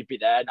night, you'd be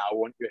there now,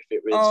 wouldn't you, if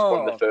it was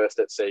one of the first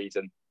at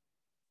season?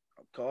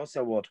 Of course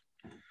I would.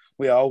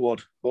 We all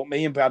would. But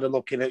me and Brad are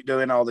looking at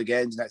doing all the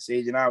games next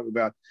season, aren't we,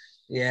 Brad?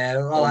 Yeah,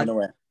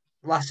 well,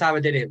 last time I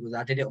did it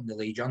under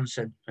Lee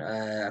Johnson.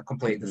 I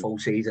completed the full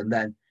season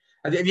then.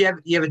 Have you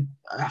ever?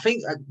 I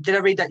think did I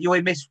read that you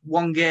only missed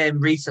one game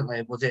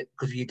recently? Was it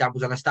because your dad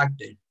was on a stag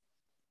do?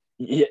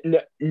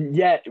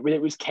 Yeah,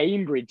 it was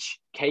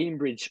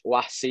Cambridge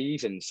last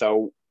season.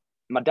 So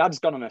my dad's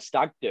gone on a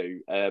stag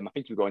do. I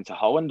think he was going to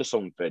Holland or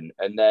something,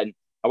 and then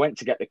I went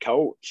to get the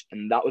coach,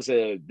 and that was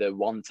the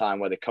one time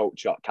where the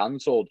coach got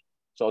cancelled.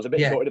 So I was a bit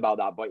gutted about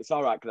that, but it's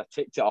all right because I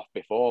ticked it off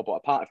before. But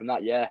apart from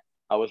that, yeah,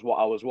 I was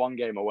one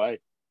game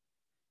away.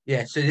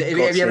 Yeah. So have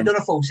you ever done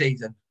a full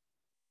season?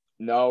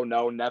 No,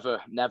 never.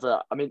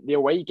 I mean, the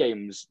away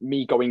games,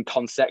 me going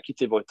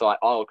consecutively to like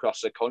all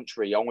across the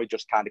country, only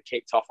just kind of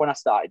kicked off when I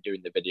started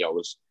doing the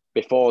videos.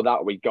 Before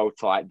that, we'd go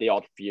to like the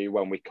odd few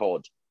when we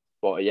could.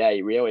 But yeah,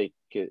 it really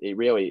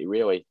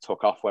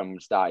took off when we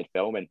started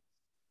filming.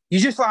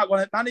 You're just like one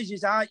of the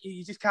managers, aren't you?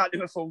 You just can't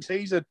do a full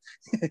season.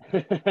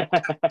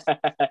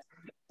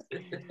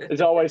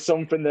 There's always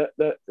something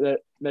that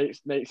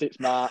makes its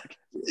mark.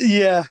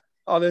 Yeah.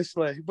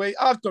 Honestly,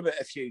 I've done it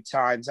a few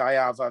times.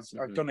 I've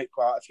done it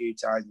quite a few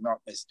times, not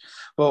missed.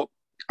 But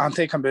I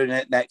think I'm doing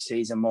it next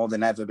season more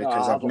than ever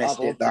because I've missed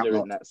it that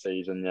much. Next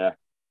season, yeah.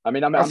 I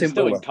mean, I'm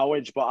still in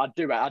college, but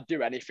I'd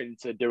do anything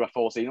to do a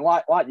full season.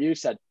 Like you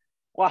said,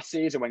 last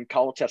season when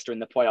Colchester in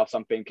the playoffs,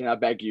 I'm thinking, I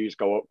beg you to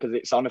go up because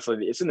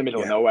it's in the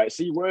middle of nowhere. It's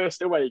the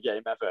worst away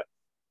game ever.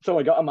 So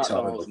I got a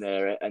McDonald's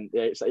near it, and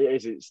it's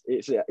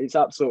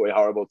absolutely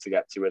horrible to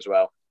get to as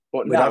well.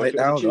 But now, if it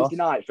was a Tuesday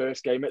night,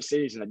 first game at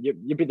season, and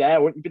you'd be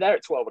there, wouldn't you? Be there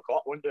at 12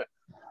 o'clock, wouldn't you?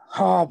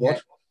 Oh, I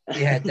would.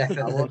 Yeah,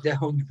 definitely,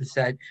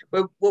 100%.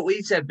 Well, what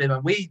we said,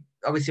 man, we've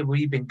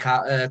been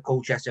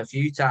Colchester a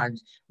few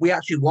times. We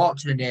actually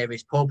walked to the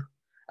nearest pub,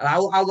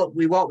 and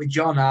we walked with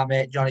John, our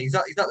mate John. He's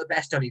not the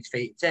best on his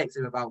feet. It takes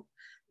him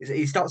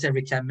he stops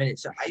every 10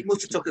 minutes. So it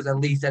must have took us at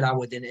least an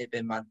hour, didn't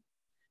it, man,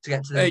 to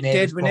get to the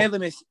nearest pub.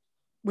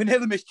 We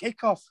nearly missed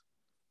kickoff,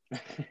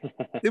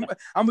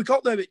 and we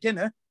got there at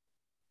dinner.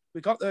 We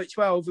got there at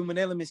 12 and we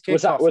nearly missed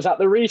kickoff. Was that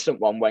the recent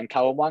one when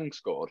Callum Wang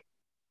scored?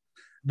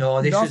 No,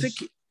 I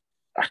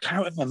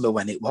can't remember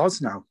when it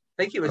was now.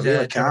 I think it was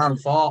Jonathan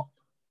Fort.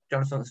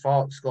 Jonathan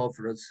Fort scored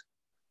for us.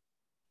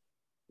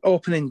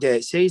 Opening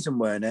day season,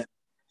 weren't it?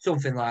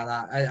 Something like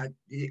that.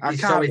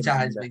 It's so many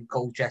times in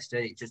Colchester.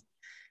 It's just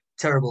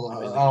terrible,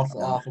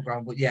 awful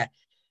ground. But yeah,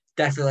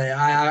 definitely,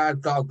 I've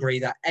got to agree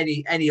that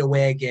any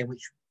away game,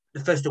 which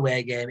the first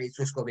away game, it's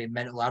just going to be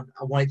mental. I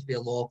want it to be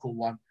a local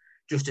one.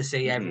 Just to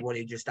see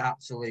everybody just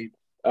absolute.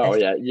 Oh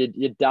yeah,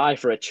 you'd die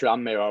for a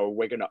Tranmere or a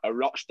Wigan or a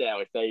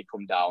Rochdale if they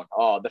come down.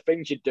 Oh, the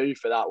things you'd do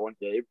for that,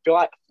 wouldn't you? It'd be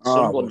like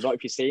Sunderland. I don't know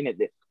if you've seen it.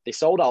 They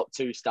sold out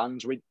 2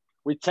 stands. We'd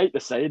take the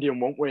stadium,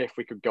 wouldn't we, if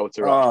we could go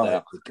to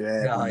Rochdale?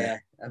 Yeah,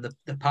 and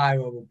the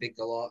pyro would be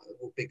galore.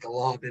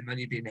 Man,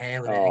 you'd be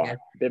inhaling it again.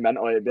 It'd be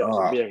mental.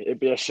 It'd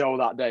be a show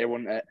that day,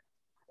 wouldn't it?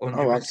 100%.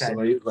 Oh,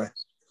 absolutely.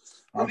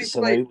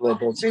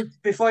 Absolutely.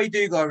 Before you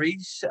do go,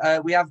 Reece,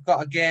 we have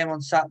got a game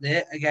on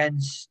Saturday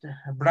against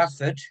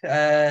Bradford.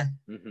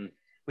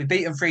 We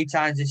beat them 3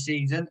 times this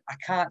season. I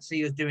can't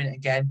see us doing it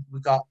again.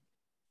 We've got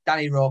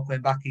Danny Rowe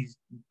coming back. He's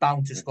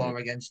bound to score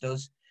against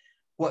us.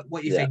 What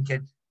are you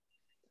thinking?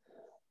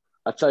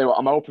 I tell you what,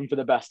 I'm hoping for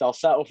the best. I'll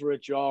settle for a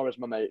draw, as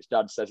my mate's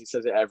dad says. He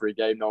says it every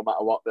game, no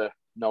matter what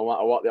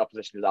the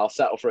opposition is. I'll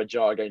settle for a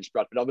draw against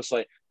Bradford.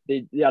 Obviously,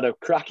 they had a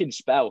cracking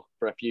spell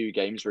for a few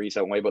games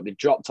recently, but they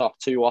dropped off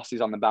 2 losses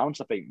on the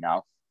bounce, I think,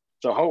 now.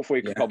 So hopefully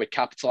we can probably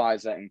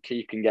capitalise it and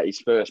Keith can get his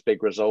first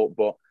big result.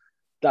 But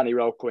Danny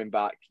Rowe coming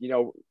back, I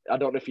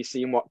don't know if you've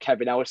seen what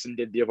Kevin Ellison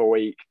did the other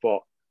week, but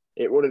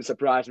it wouldn't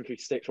surprise me if he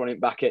sticks one in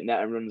back at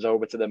net and runs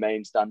over to the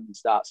main stand and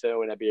starts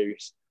hurling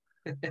abuse.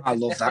 I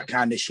love that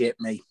kind of shit,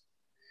 me.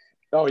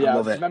 Oh, yeah. I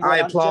love it. Remember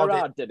I when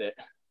Gerrard did it?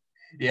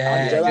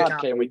 Yeah. Gerrard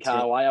came with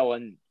Carlisle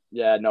and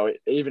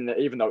even though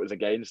it was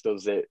against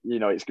us,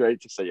 it's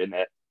great to see, isn't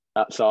it?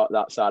 That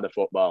side of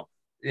football.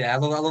 Yeah, I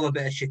love a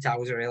bit of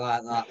shithousery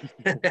like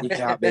that. You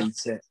can't beat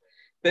it.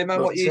 Big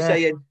man, what are you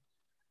saying?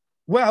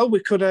 Well, we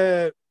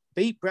could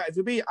beat Brett. If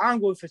we beat, I'm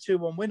going for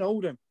 2-1 win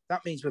Oldham.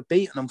 That means we've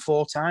beaten them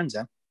 4 times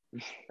then.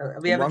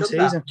 Have we ever done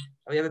that? Have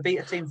we ever beat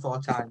a team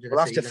 4 times? We'll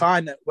have to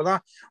find it.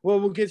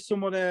 We'll give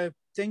someone a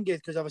thing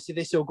because obviously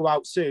this will go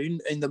out soon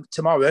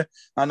tomorrow,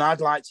 and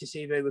I'd like to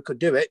see if we could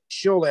do it.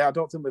 Surely, I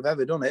don't think we've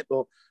ever done it,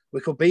 but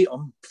we could beat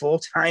them 4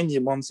 times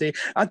in one season.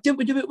 Didn't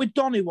we do it with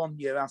Donny one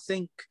year? I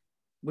think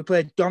we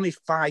played Donny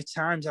 5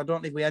 times. I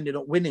don't think we ended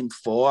up winning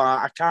 4.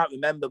 I can't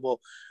remember, but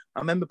I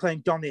remember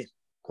playing Donny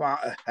quite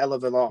a hell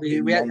of a lot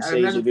in one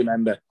season.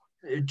 Remember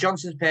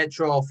Johnson's Paid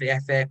Trophy,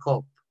 FA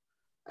Cup,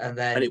 and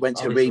then it went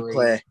to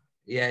replay.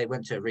 Yeah, it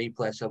went to a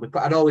replay. So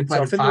I know we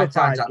played them 5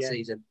 times that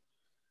season,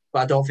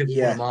 but I don't think we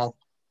won them all.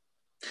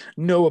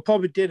 No, we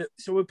probably did it.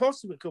 So we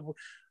possibly could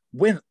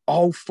win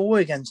all 4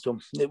 against them,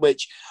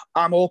 which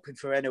I'm hoping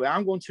for anyway.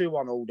 I'm going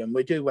 2-1 Oldham.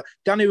 We do.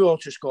 Danny Rowe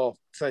to score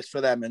first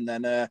for them, and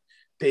then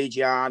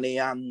Pigiani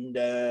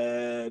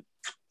and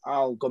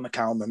I'll go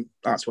McCalman.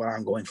 That's what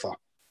I'm going for.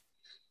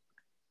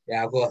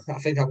 Yeah, I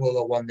think I'm going to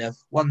go 1-0.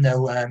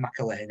 1-0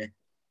 McElhaney.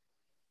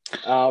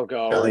 I'll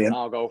go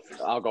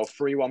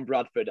 3-1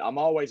 Bradford. I'm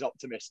always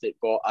optimistic,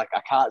 but I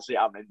can't see it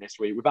happening this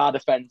week. With our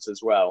defence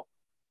as well.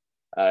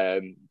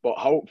 But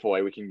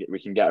hopefully we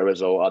can get a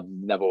result. I'd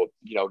never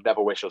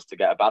wish us to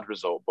get a bad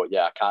result. But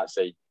yeah, I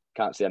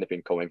can't see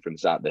anything coming from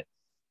Saturday.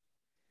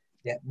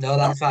 Yeah, no,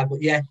 that's fine.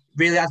 But yeah,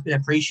 really has been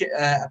a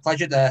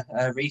pleasure there,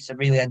 Reese. I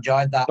really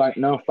enjoyed that.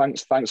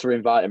 Thanks for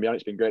inviting me on.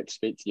 It's been great to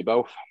speak to you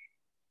both.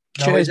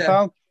 Cheers,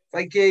 pal.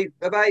 Thank you.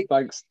 Bye-bye.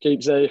 Thanks.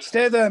 Keep safe.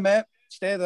 Stay there, mate. Stay there.